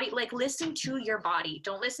your body, like, listen to your body.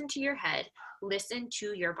 Don't listen to your head. Listen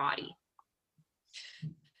to your body.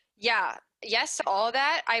 Yeah. Yes, to all of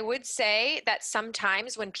that. I would say that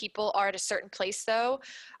sometimes when people are at a certain place, though,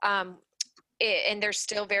 and they're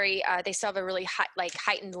still very, they still have a really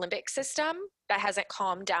heightened limbic system that hasn't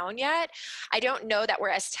calmed down yet. I don't know that we're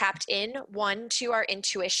as tapped in, one, to our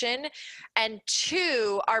intuition, and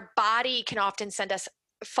two, our body can often send us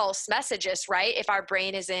false messages, right? If our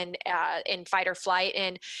brain is in fight or flight,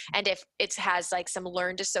 and if it has like some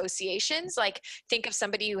learned associations, like think of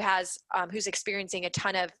somebody who has who's experiencing a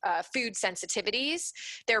ton of food sensitivities.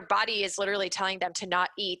 Their body is literally telling them to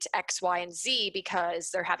not eat X, Y, and Z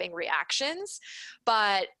because they're having reactions,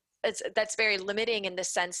 but that's very limiting in the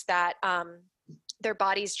sense that their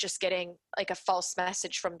body's just getting like a false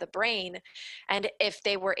message from the brain. And if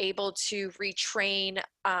they were able to retrain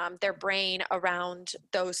their brain around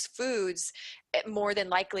those foods, more than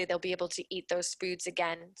likely they'll be able to eat those foods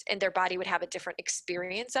again, and their body would have a different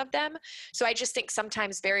experience of them. So I just think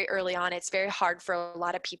sometimes very early on, it's very hard for a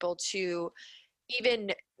lot of people to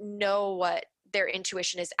even know what their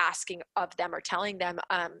intuition is asking of them or telling them.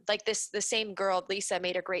 Like the same girl, Lisa,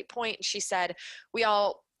 made a great point. She said,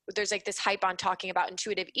 there's like this hype on talking about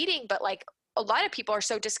intuitive eating, but like a lot of people are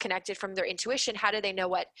so disconnected from their intuition. How do they know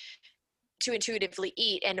what to intuitively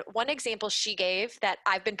eat? And one example she gave that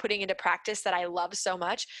I've been putting into practice that I love so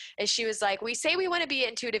much is she was like, we say we want to be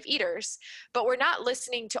intuitive eaters, but we're not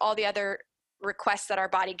listening to all the other requests that our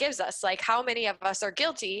body gives us. Like, how many of us are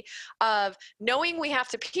guilty of knowing we have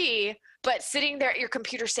to pee, but sitting there at your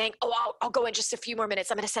computer saying, oh, I'll go in just a few more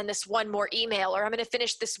minutes. I'm going to send this one more email, or I'm going to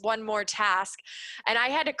finish this one more task. And I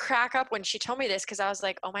had to crack up when she told me this, because I was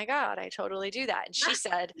like, oh my God, I totally do that. And she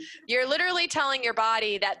said, you're literally telling your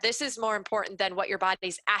body that this is more important than what your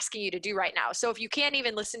body's asking you to do right now. So if you can't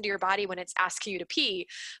even listen to your body when it's asking you to pee,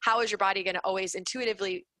 how is your body going to always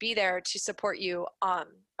intuitively be there to support you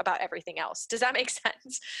about everything else? Does that make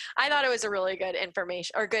sense? I thought it was a really good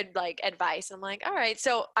information, or good like advice. I'm like, all right.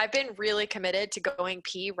 So I've been really committed to going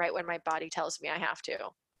pee right when my body tells me I have to.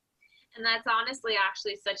 And that's honestly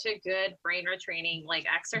actually such a good brain retraining like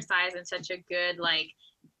exercise, and such a good like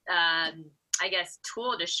I guess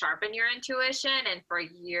tool to sharpen your intuition, and for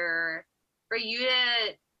you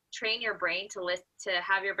to train your brain to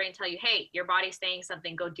have your brain tell you, hey, your body's saying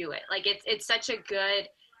something, go do it. Like it's such a good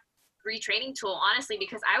retraining tool, honestly,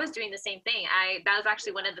 because I was doing the same thing. That was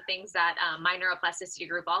actually one of the things that my neuroplasticity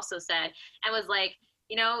group also said, and was like,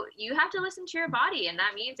 you know, you have to listen to your body. And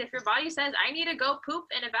that means if your body says, I need to go poop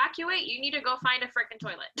and evacuate, you need to go find a freaking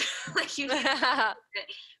toilet. Like, you need to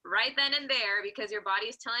right then and there, because your body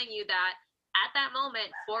is telling you that at that moment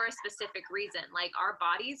for a specific reason. Like, our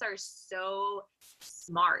bodies are so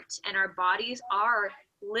smart, and our bodies are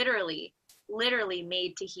literally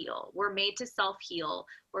made to heal. We're made to self-heal.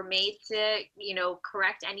 We're made to, you know,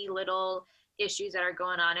 correct any little issues that are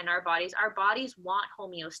going on in our bodies. Our bodies want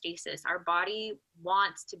homeostasis. Our body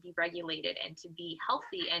wants to be regulated and to be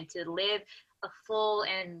healthy and to live a full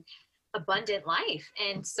and abundant life.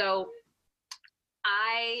 And so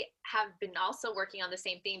I have been also working on the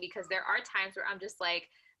same thing, because there are times where I'm just like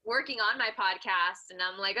working on my podcast and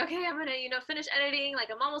I'm like, okay, I'm gonna, you know, finish editing, like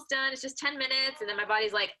I'm almost done, it's just 10 minutes, and then my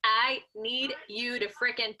body's like, I need you to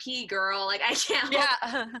freaking pee, girl, like I can't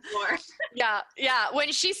hold more. Yeah.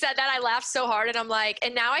 When she said that, I laughed so hard, and I'm like,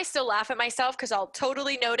 and now I still laugh at myself, because I'll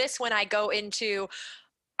totally notice when I go into,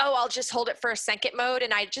 I'll just hold it for a second mode,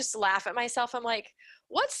 and I just laugh at myself. I'm like,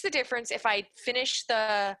 what's the difference if I finish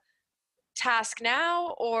the task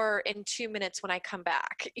now or in 2 minutes when I come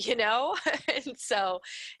back, you know? And so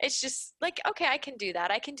it's just like, okay, I can do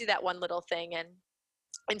that. I can do that one little thing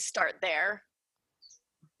and start there.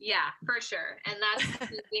 Yeah, for sure. And that's the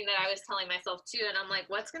thing that I was telling myself too. And I'm like,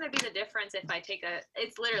 what's going to be the difference if I take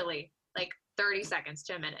it's literally like 30 seconds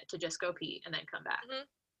to a minute to just go pee and then come back. Mm-hmm.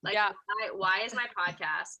 Like, yeah. why is my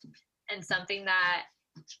podcast and something that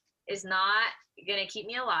is not going to keep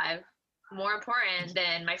me alive more important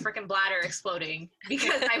than my freaking bladder exploding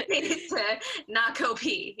because I waited to not go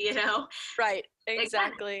pee, you know? Right.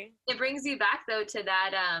 Exactly. It brings you back though to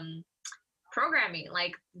that, programming,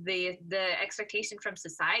 like the expectation from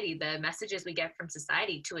society, the messages we get from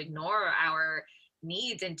society to ignore our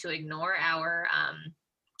needs and to ignore our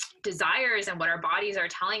desires and what our bodies are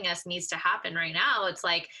telling us needs to happen right now. It's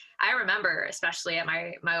like, I remember, especially at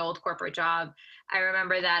my old corporate job, I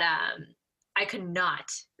remember that I could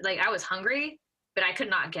not, like, I was hungry, but I could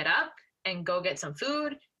not get up and go get some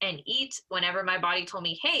food and eat whenever my body told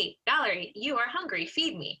me, hey, Valerie, you are hungry,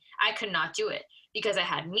 feed me. I could not do it because I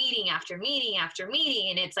had meeting after meeting after meeting.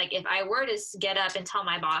 And it's like, if I were to get up and tell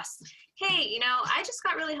my boss, hey, you know, I just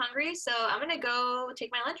got really hungry, so I'm going to go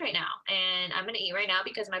take my lunch right now. And I'm going to eat right now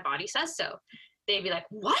because my body says so. They'd be like,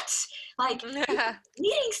 what? Like,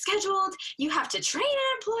 meeting scheduled, you have to train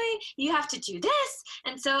an employee, you have to do this.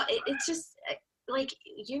 And so it's just like,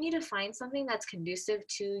 you need to find something that's conducive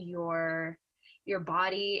to your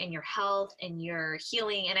body and your health and your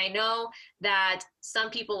healing. And I know that some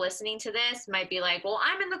people listening to this might be like, well,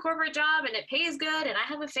 I'm in the corporate job and it pays good and I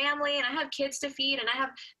have a family and I have kids to feed and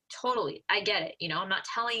totally, I get it. You know, I'm not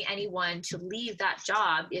telling anyone to leave that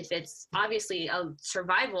job if it's obviously a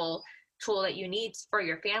survival tool that you need for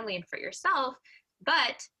your family and for yourself,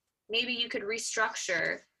 but maybe you could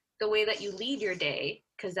restructure the way that you lead your day,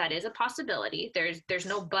 because that is a possibility. There's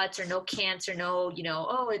no buts or no can'ts or no, you know,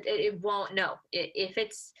 oh, it won't. No, if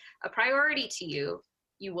it's a priority to you,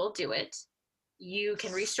 you will do it. You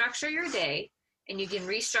can restructure your day and you can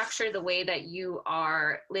restructure the way that you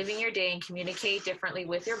are living your day and communicate differently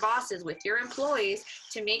with your bosses, with your employees,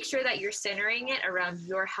 to make sure that you're centering it around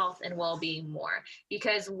your health and well-being more.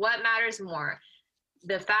 Because what matters more?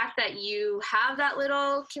 The fact that you have that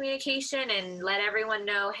little communication and let everyone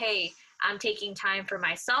know, hey, I'm taking time for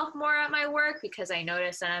myself more at my work because I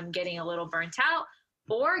notice that I'm getting a little burnt out,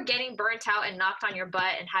 or getting burnt out and knocked on your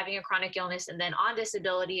butt and having a chronic illness and then on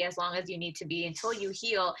disability as long as you need to be until you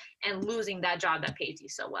heal, and losing that job that pays you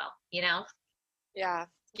so well, you know? Yeah.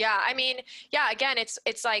 Yeah. I mean, yeah, again, it's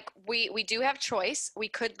like we do have choice. We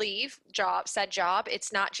could leave said job.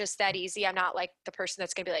 It's not just that easy. I'm not like the person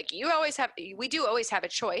that's going to be like, we do always have a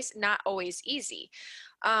choice, not always easy.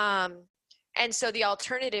 And so the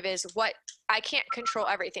alternative is I can't control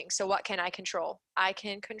everything. So what can I control? I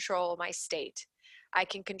can control my state. I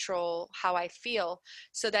can control how I feel,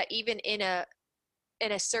 so that even in a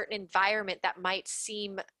certain environment that might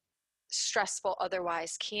seem stressful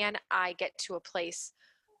otherwise, can I get to a place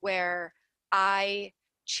where I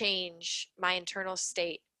change my internal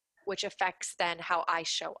state, which affects then how I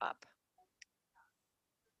show up?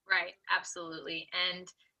 Right. Absolutely. And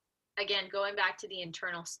again, going back to the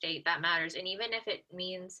internal state, that matters. And even if it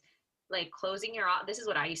means like closing this is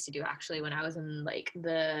what I used to do actually when I was in like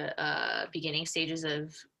the beginning stages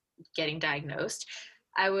of getting diagnosed.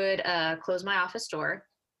 I would close my office door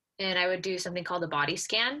and I would do something called a body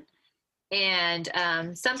scan. And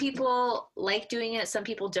some people like doing it, some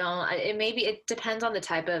people don't. It depends on the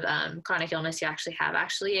type of chronic illness you actually have,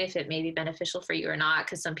 if it may be beneficial for you or not,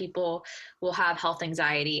 because some people will have health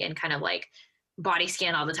anxiety and kind of like body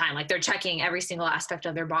scan all the time. Like they're checking every single aspect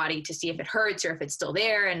of their body to see if it hurts or if it's still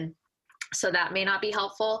there. And so that may not be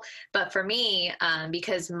helpful. But for me,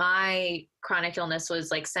 because my chronic illness was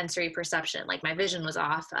like sensory perception, like my vision was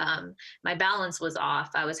off, my balance was off,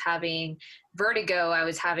 I was having vertigo, I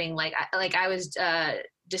was having I was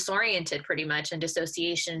disoriented pretty much, and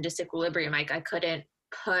dissociation, disequilibrium. I couldn't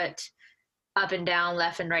put up and down,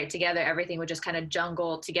 left and right together. Everything would just kind of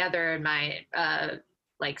jungle together in my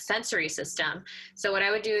sensory system. So what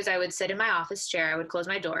I would do is I would sit in my office chair, I would close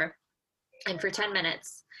my door, and for 10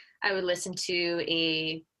 minutes, I would listen to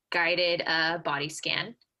a guided body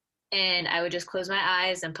scan, and I would just close my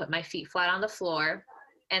eyes and put my feet flat on the floor.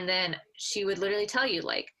 And then she would literally tell you,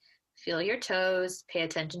 like, feel your toes, pay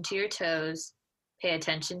attention to your toes, pay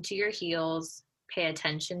attention to your heels, pay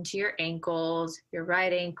attention to your ankles, your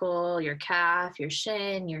right ankle, your calf, your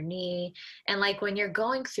shin, your knee. And like when you're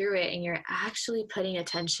going through it and you're actually putting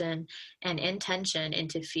attention and intention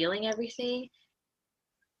into feeling everything,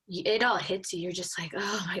 it all hits you. You're just like,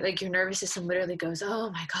 oh my, like your nervous system literally goes, oh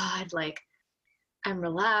my God, like I'm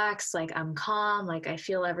relaxed, like I'm calm, like I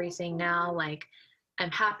feel everything now, like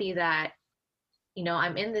I'm happy that,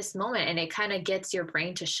 I'm in this moment, and it kind of gets your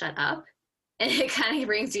brain to shut up, and it kind of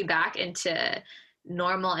brings you back into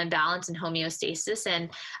normal and balance and homeostasis.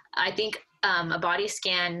 And I think a body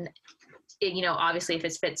scan, obviously if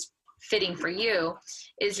it's fitting for you,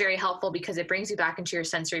 is very helpful because it brings you back into your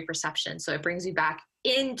sensory perception. So it brings you back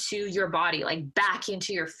into your body, like back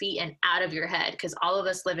into your feet and out of your head, because all of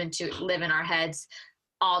us live in our heads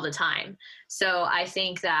all the time. So I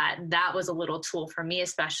think that was a little tool for me,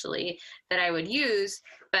 especially, that I would use,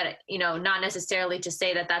 but not necessarily to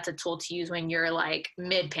say that that's a tool to use when you're like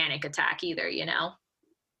mid panic attack either, Yeah.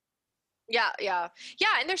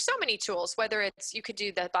 And there's so many tools, whether it's, you could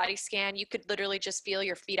do the body scan, you could literally just feel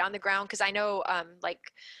your feet on the ground. Cause I know,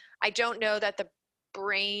 I don't know that the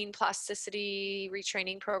brain plasticity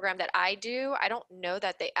retraining program that I do, I don't know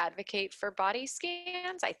that they advocate for body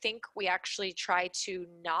scans. I think we actually try to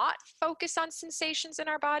not focus on sensations in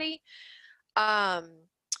our body.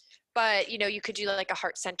 But you could do like a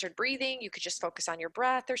heart-centered breathing. You could just focus on your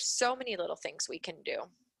breath. There's so many little things we can do.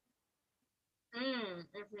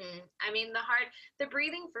 I mean, the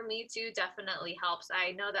breathing for me too definitely helps.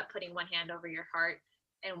 I know that putting one hand over your heart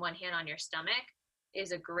and one hand on your stomach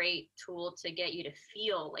is a great tool to get you to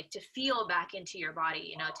feel back into your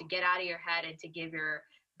body, to get out of your head and to give your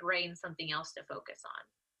brain something else to focus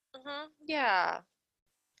on. Yeah,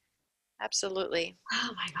 absolutely.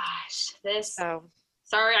 Oh my gosh.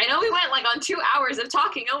 Sorry, I know we went like on 2 hours of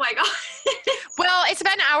talking. Oh my God. Well, it's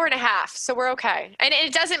been an hour and a half, so we're okay. And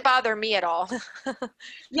it doesn't bother me at all.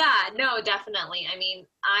 Yeah, no, definitely. I mean,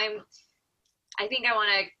 I think I want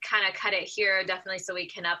to kind of cut it here, definitely, so we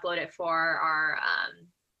can upload it for our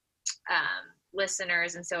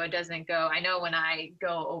listeners. And so it doesn't go, I know when I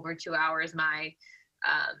go over 2 hours, my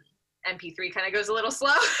MP3 kind of goes a little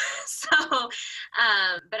slow.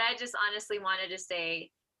 But I just honestly wanted to say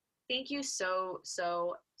thank you so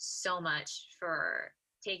much for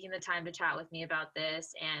taking the time to chat with me about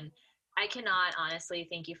this. And I cannot honestly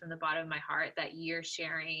thank you from the bottom of my heart that you're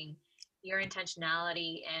sharing your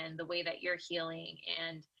intentionality and the way that you're healing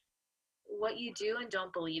and what you do and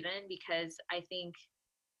don't believe in, because I think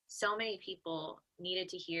so many people needed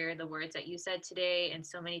to hear the words that you said today, and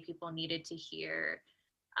so many people needed to hear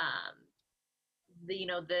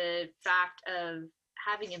the fact of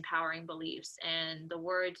having empowering beliefs, and the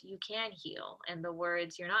words you can heal, and the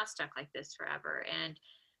words you're not stuck like this forever. And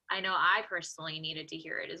I know I personally needed to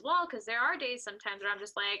hear it as well, because there are days sometimes where I'm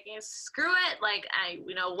just like, screw it, like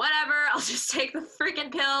whatever, I'll just take the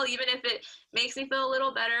freaking pill, even if it makes me feel a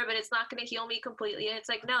little better, but it's not going to heal me completely. And it's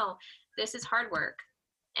like, no, this is hard work,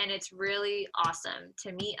 and it's really awesome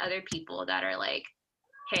to meet other people that are like,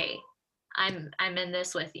 hey, I'm in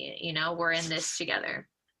this with you, we're in this together.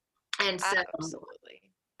 And so absolutely,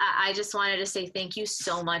 I just wanted to say thank you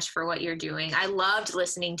so much for what you're doing. I loved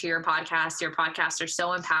listening to your podcast. Your podcasts are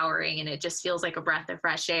so empowering, and it just feels like a breath of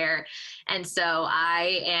fresh air. And so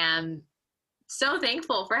I am so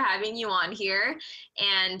thankful for having you on here.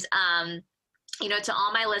 And, to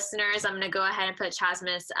all my listeners, I'm going to go ahead and put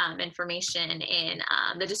Chasma's information in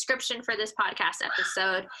the description for this podcast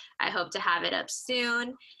episode. I hope to have it up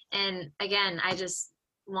soon. And again, I just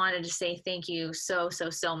wanted to say thank you so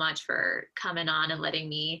much for coming on and letting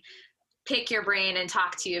me pick your brain and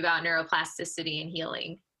talk to you about neuroplasticity and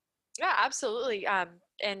healing. Yeah, absolutely.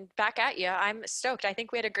 And back at you. I'm stoked. I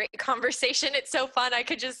think we had a great conversation. It's so fun. I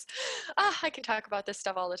could just, I can talk about this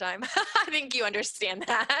stuff all the time. I think you understand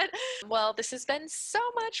that. Well, this has been so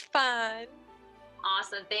much fun.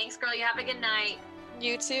 Awesome. Thanks, girl. You have a good night.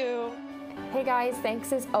 You too. Hey guys,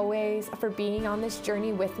 thanks as always for being on this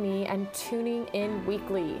journey with me and tuning in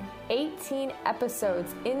weekly. 18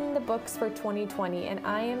 episodes in the books for 2020, and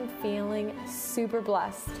I am feeling super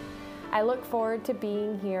blessed. I look forward to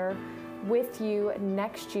being here with you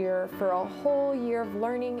next year for a whole year of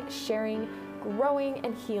learning, sharing, growing,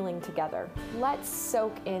 and healing together. Let's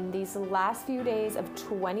soak in these last few days of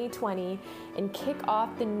 2020 and kick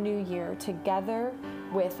off the new year together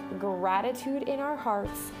with gratitude in our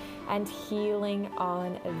hearts and healing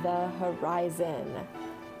on the horizon.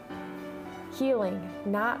 Healing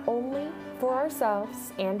not only for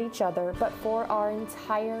ourselves and each other, but for our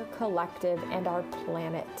entire collective and our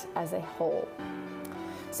planet as a whole.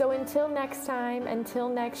 So until next time, until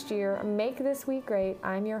next year, make this week great.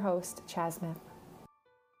 I'm your host, Chas Smith.